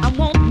alone. I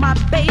want my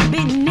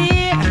baby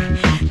near.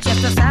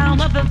 Just the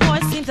sound of his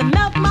voice seems to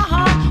melt my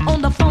heart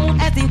on the phone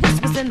as he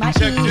whispers in my ear.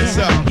 Check this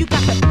out. You got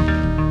to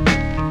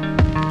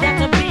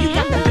be, you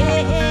got to be.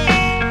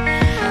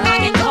 I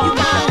can call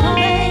my own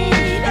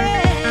baby.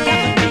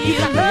 You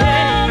got to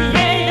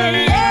be,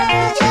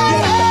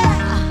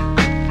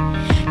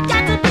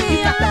 got to be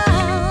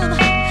love.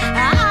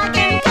 I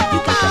can call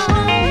my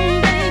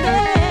own baby.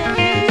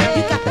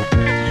 You got to.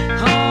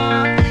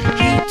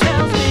 He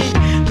tells me,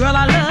 girl, I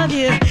love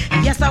you.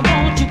 Yes, I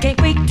want you. Can't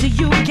wait till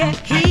you get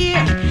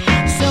here,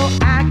 so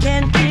I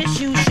can kiss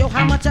you, show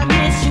how much I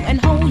miss you, and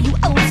hold you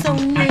oh so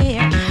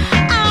near.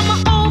 I'm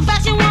an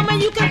old-fashioned woman,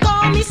 you can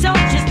call me so.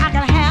 Just I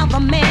gotta have a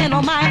man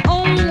on my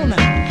own. I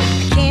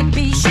can't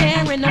be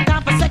sharing no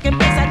time for second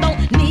place. I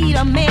don't need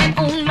a man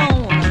on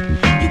loan.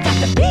 You got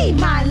to be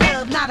my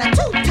love, not a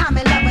two-time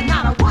lover,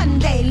 not a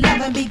one-day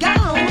lover and be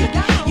gone.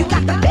 You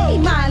got to be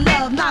my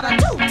love, not a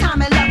two-time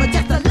lover,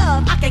 just a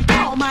love I can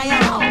call my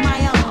own.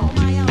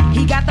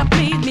 He got to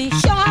please me,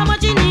 show how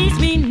much he needs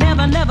me,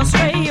 never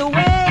stray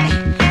away.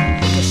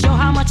 To show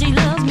how much he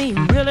loves me,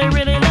 really,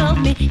 really loves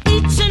me,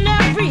 each and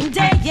every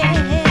day, yeah.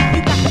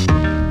 You got to,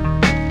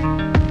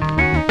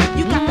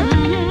 you got to,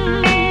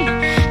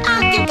 I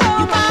can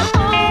call my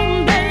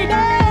own, baby.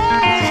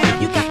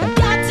 You got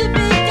to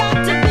be,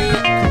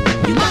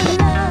 you got to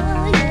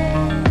love, yeah.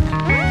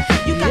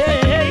 You got to,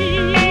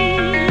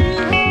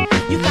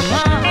 you got to,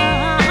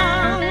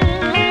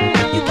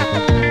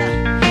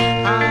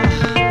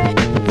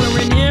 when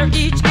we're near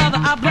each other,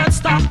 our blood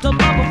starts to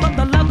bubble from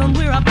the loving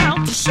we're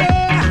about to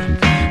share.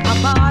 Our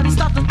bodies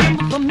start to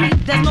tremble for me.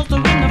 There's no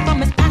surrender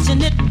from his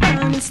passionate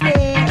burning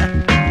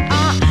stare.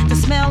 The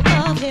smell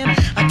of him,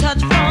 a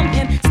touch from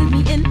him, sends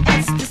me in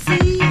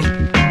ecstasy.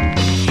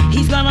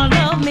 He's gonna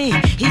love me,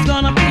 he's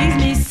gonna please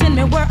me, send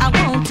me where I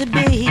want to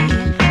be.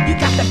 You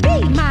got to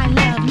be my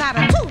love, not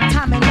a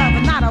two-time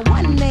lover, not a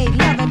one-day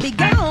lover, be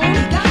gone.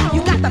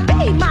 You got to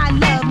be my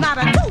love, not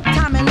a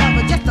two-time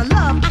lover, just a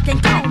love I can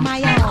call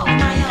my own.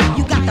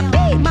 You got to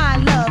be my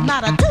love,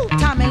 not a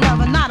two-time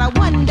lover, not a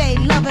one-day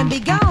lover, be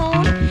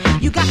gone.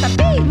 You got to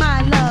be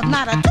my love,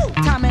 not a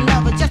two-time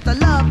lover, just a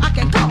love I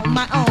can call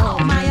my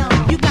own.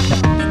 You got to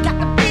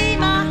be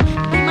my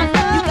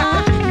love. You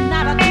got to,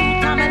 not a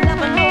two-time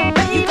lover, no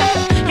baby.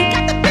 You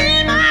got to be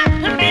my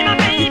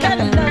baby. You got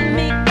to love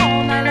me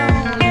all night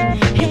long.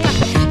 You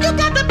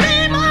got to be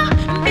my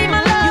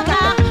love.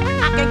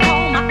 I can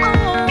call my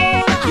own.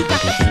 You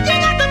got to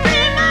be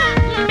my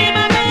baby.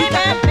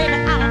 Baby,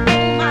 I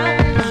own my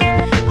own.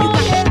 Oh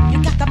yeah, you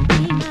got to be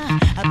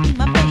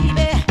my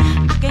baby.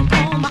 I can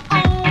call my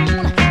own.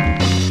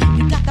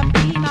 You got to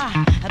be my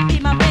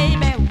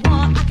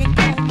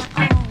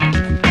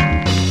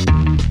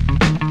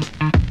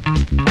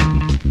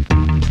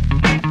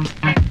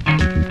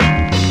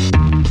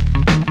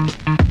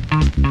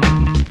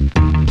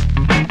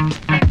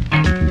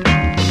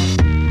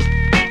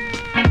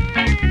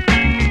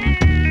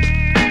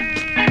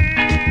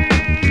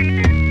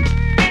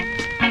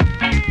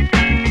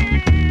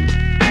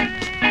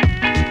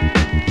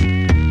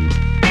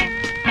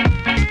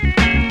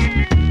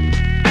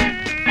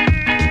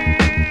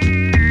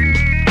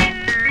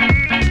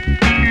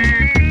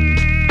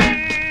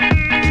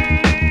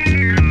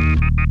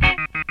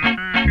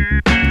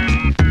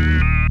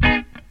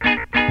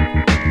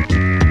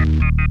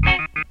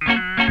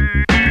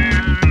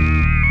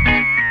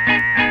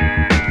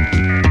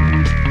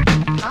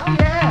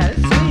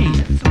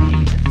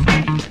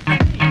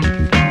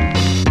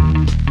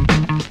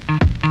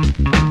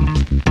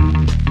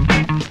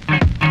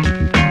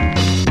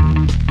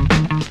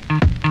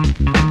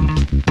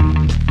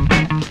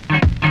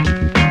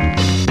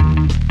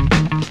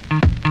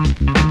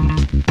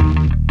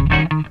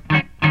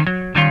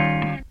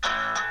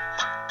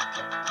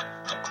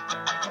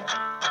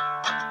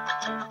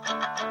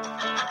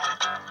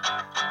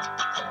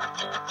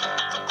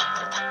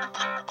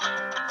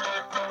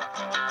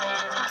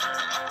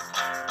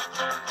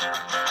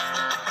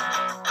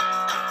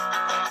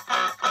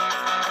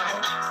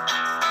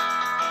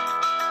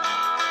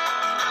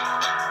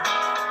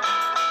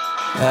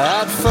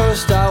At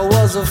first I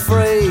was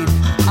afraid,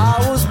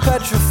 I was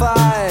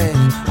petrified.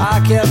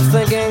 I kept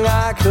thinking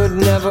I could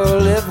never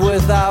live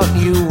without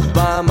you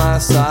by my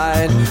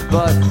side.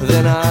 But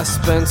then I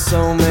spent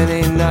so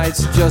many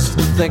nights just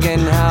thinking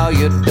how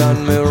you'd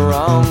done me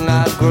wrong.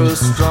 I grew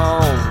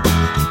strong,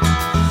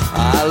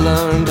 I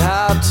learned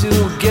how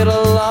to get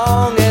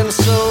along, and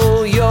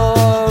so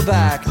you're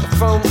back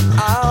from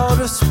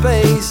outer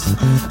space.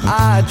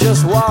 I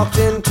just walked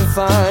in to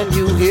find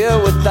you here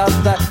without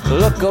that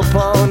look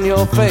upon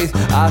your face.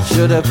 I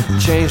should have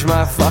changed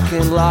my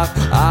fucking lock,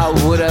 I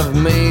would have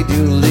made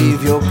you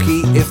leave your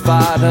key. If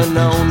I'd have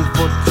known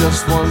for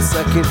just 1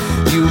 second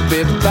you'd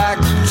be back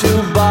to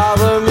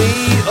bother me.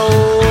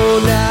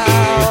 Oh,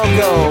 now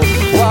go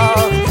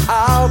walk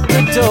out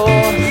the door,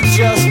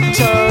 just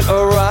turn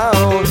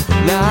around.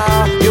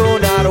 Now you're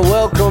not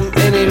welcome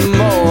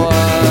anymore.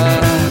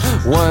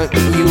 Weren't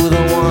you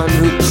the one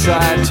who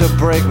tried to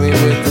break me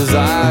with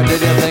desire?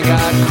 Did you think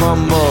I'd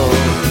crumble?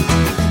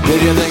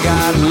 Did you think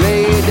I'd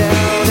lay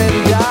down and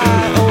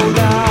die? Oh,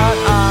 not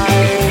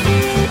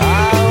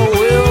I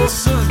will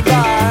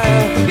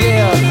survive.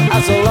 Yeah,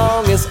 as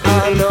long as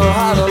I know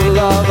how to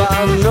love,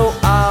 I know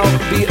I'll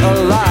be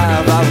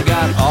alive. I've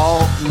got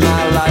all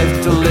my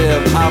life to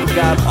live, I've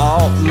got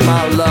all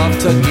my love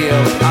to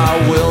give.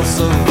 I will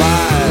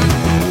survive,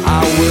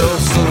 I will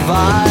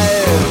survive.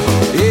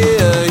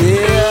 Yeah,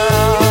 yeah.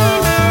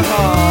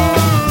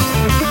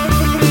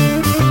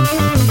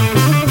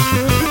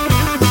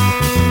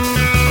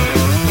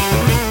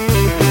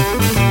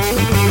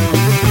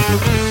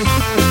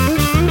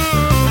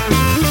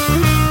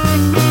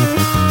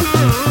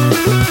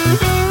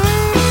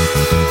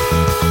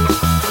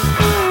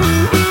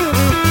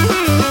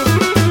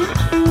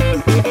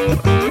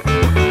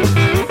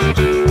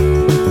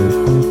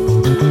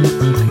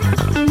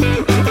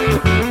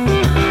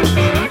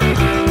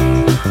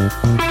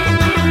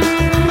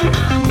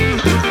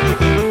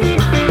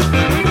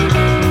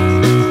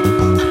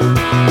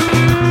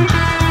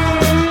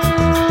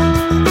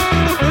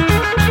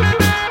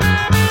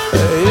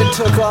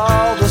 Took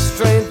all the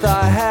strength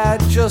I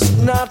had just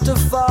not to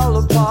fall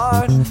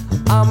apart.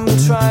 I'm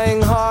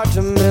trying hard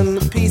to mend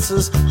the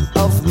pieces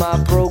of my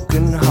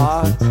broken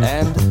heart.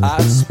 And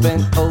I've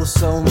spent oh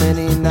so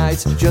many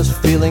nights just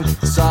feeling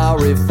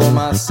sorry for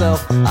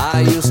myself.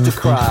 I used to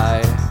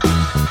cry,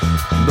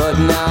 but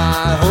now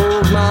I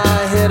hold my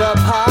head up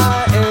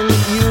high, and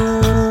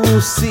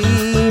you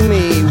see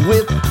me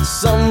with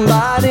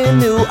somebody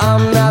new.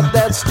 I'm not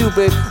that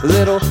stupid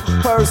little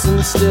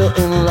person still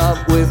in love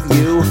with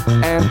you.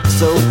 And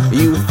so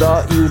you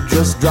thought you'd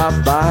just drop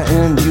by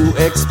and you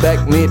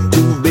expect me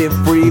to be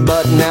free.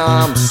 But now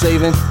I'm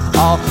saving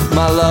all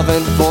my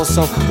loving for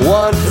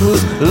someone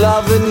who's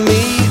loving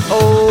me.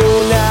 Oh,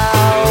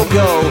 now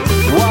go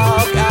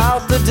walk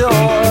out the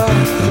door,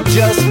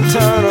 just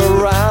turn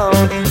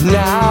around.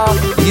 Now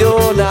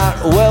you're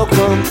not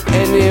welcome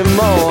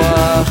anymore.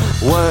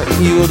 Weren't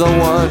you the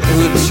one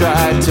who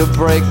tried to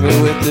break me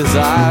with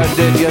desire?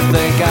 Did you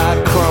think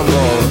I'd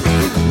crumble?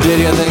 Did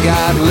you think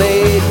I'd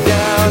lay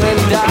down and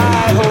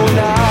die? Oh,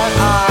 not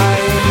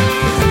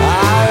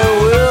I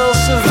will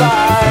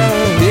survive.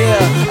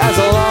 Yeah, as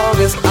long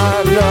as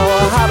I know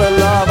how to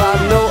love, I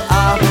know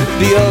I'll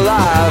be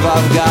alive.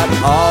 I've got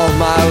all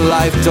my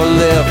life to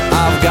live,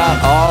 I've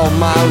got all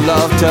my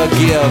love to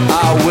give.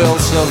 I will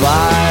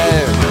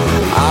survive,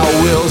 I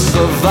will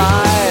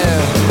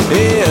survive.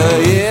 Yeah,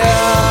 yeah.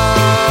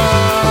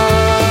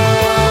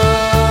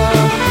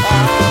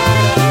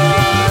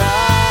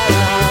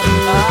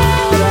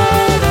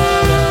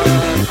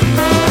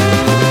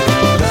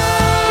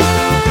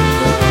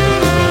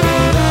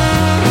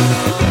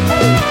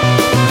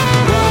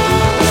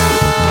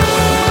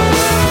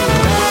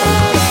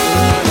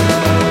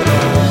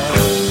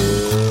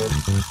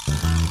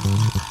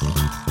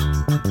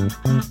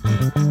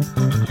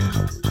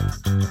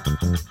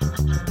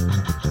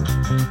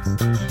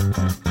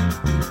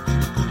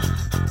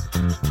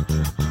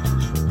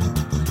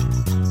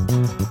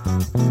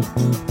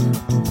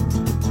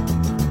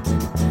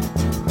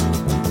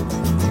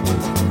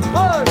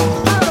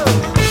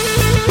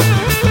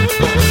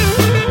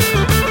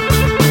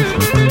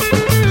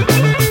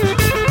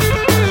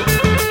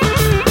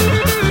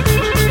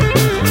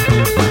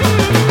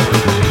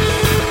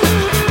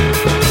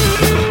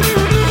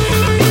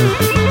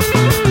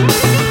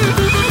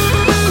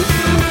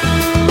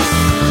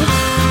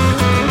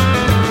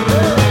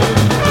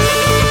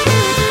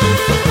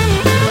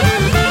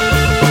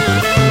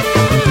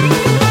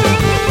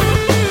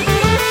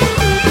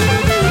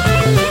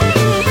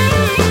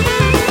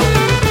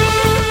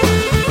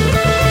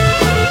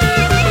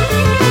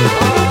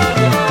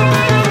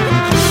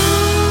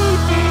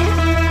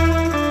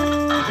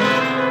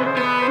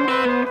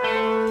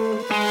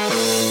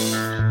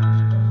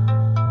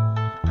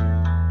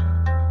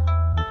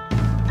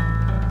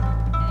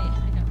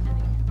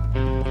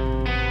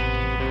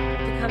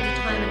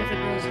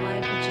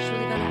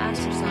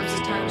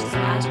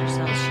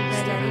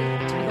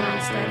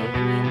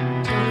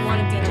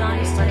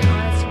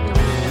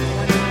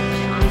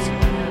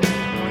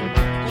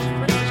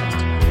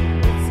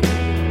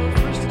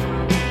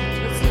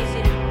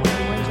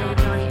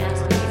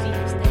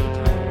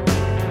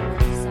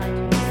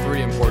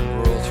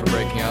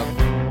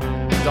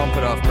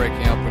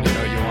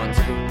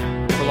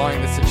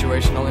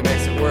 situation only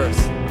makes it worse.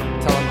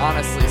 Tell them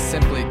honestly,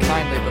 simply,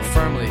 kindly, but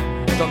firmly.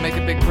 Don't make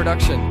a big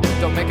production.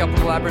 Don't make up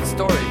an elaborate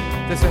story.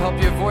 This will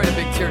help you avoid a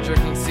big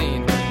tear-jerking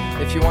scene.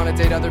 If you want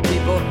to date other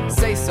people,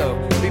 say so.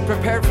 Be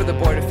prepared for the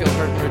boy to feel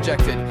hurt and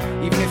rejected.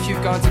 Even if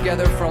you've gone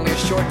together for only a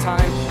short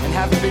time and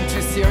haven't been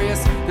too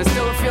serious, there's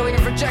still a feeling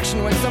of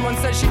rejection when someone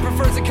says she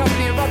prefers the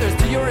company of others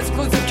to your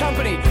exclusive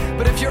company.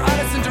 But if you're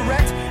honest and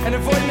direct and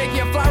avoid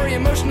making a flowery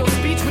emotional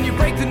speech when you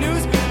break the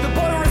news, the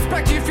boy will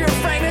respect you for your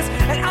frankness,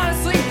 and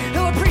honestly,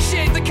 he'll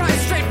appreciate the kind,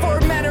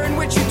 straightforward manner in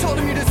which you told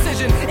him your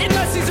decision.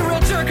 Unless he's a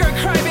real jerk or a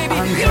crybaby,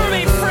 you'll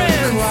remain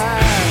friends.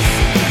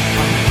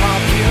 I'm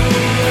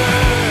popular.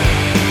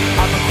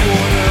 I'm a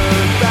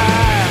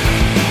quarterback.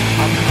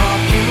 I'm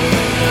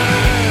popular.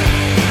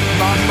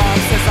 My mom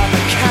says I'm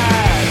a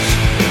catch.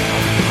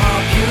 I'm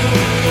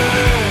popular.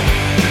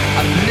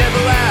 I'm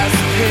never last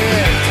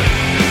picked.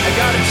 I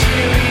got a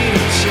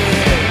cheerleading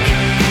chick.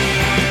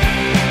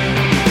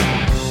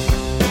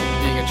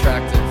 Being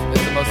attractive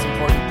is the most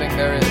important thing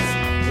there is.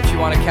 If you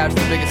want to catch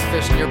the biggest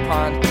fish in your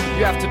pond,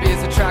 you have to be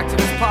as attractive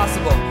as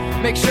possible.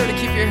 Make sure to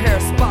keep your hair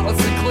spotless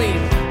and clean.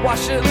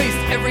 Wash it at least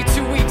every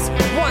 2 weeks.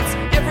 Once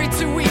every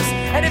 2 weeks.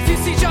 And if you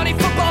see Johnny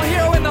Football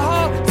Hero in the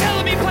hall, tell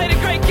him he played a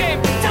great game.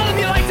 Tell him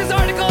you liked his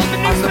article in the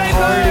newspaper. I'm the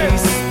party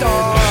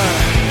star.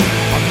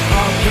 I'm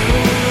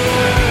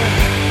popular.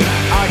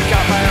 I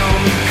got my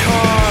own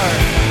car.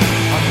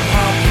 I'm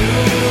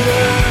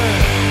popular.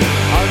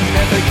 I'll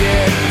never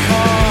get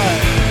caught.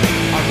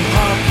 I'm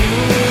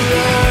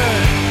popular.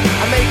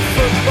 I make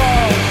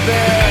football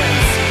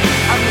bets.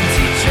 I'm the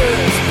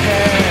teacher's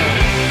pet.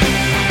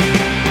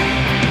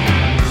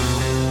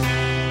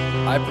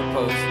 I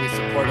propose we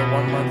support a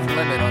 1-month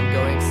limit on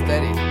going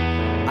steady.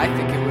 I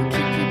think it would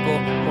keep people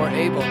more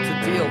able to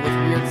deal with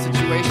weird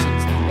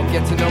situations and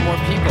get to know more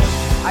people.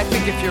 I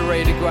think if you're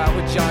ready to go out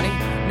with Johnny,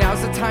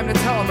 now's the time to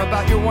tell him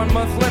about your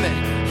 1-month limit.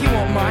 He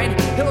won't mind,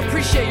 he'll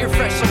appreciate your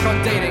fresh look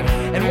on dating.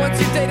 And once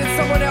you've dated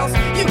someone else,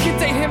 you can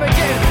date him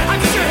again.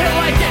 I'm sure he'll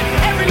like it,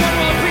 everyone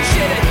will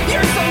appreciate it.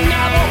 You're so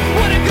novel,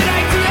 what a good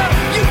idea.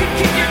 You can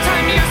keep your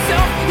time to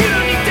yourself, you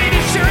don't need date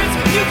insurance.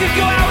 You can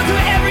go out with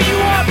whoever you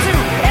want to.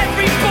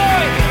 Every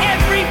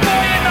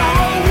boy in the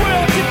whole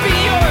world can be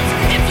yours.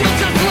 If you'll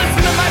just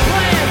listen to my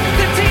plan,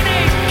 the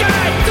teenage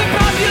guide to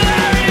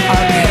popularity.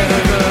 I'm head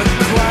of the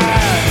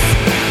class.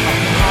 I'm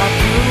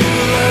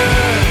popular.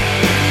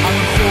 I'm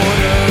a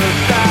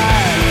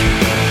quarterback.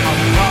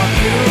 I'm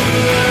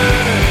popular.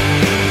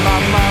 My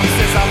mom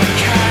says I'm a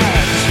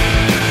catch.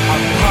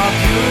 I'm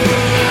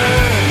popular.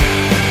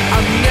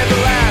 I'm never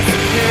last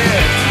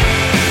picked.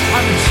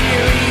 I'm a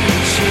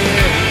cheerleading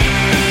chick.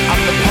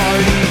 I'm the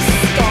party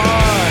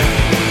star.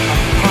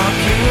 I'm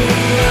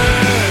popular.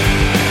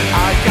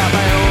 I got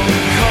my own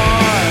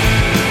car.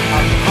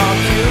 I'm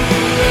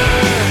popular.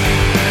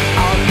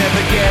 I'll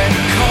never get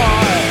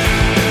caught.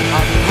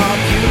 I'm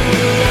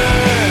popular.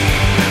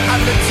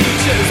 I'm the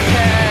teacher's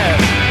pet.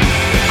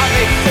 I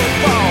make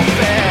football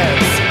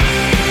bets.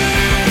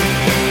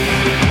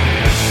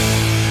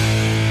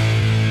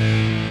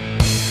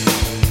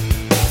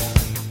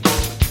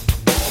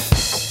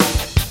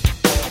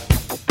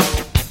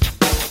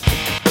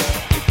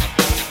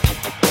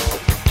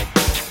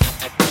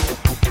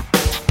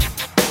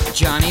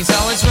 Johnny's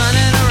always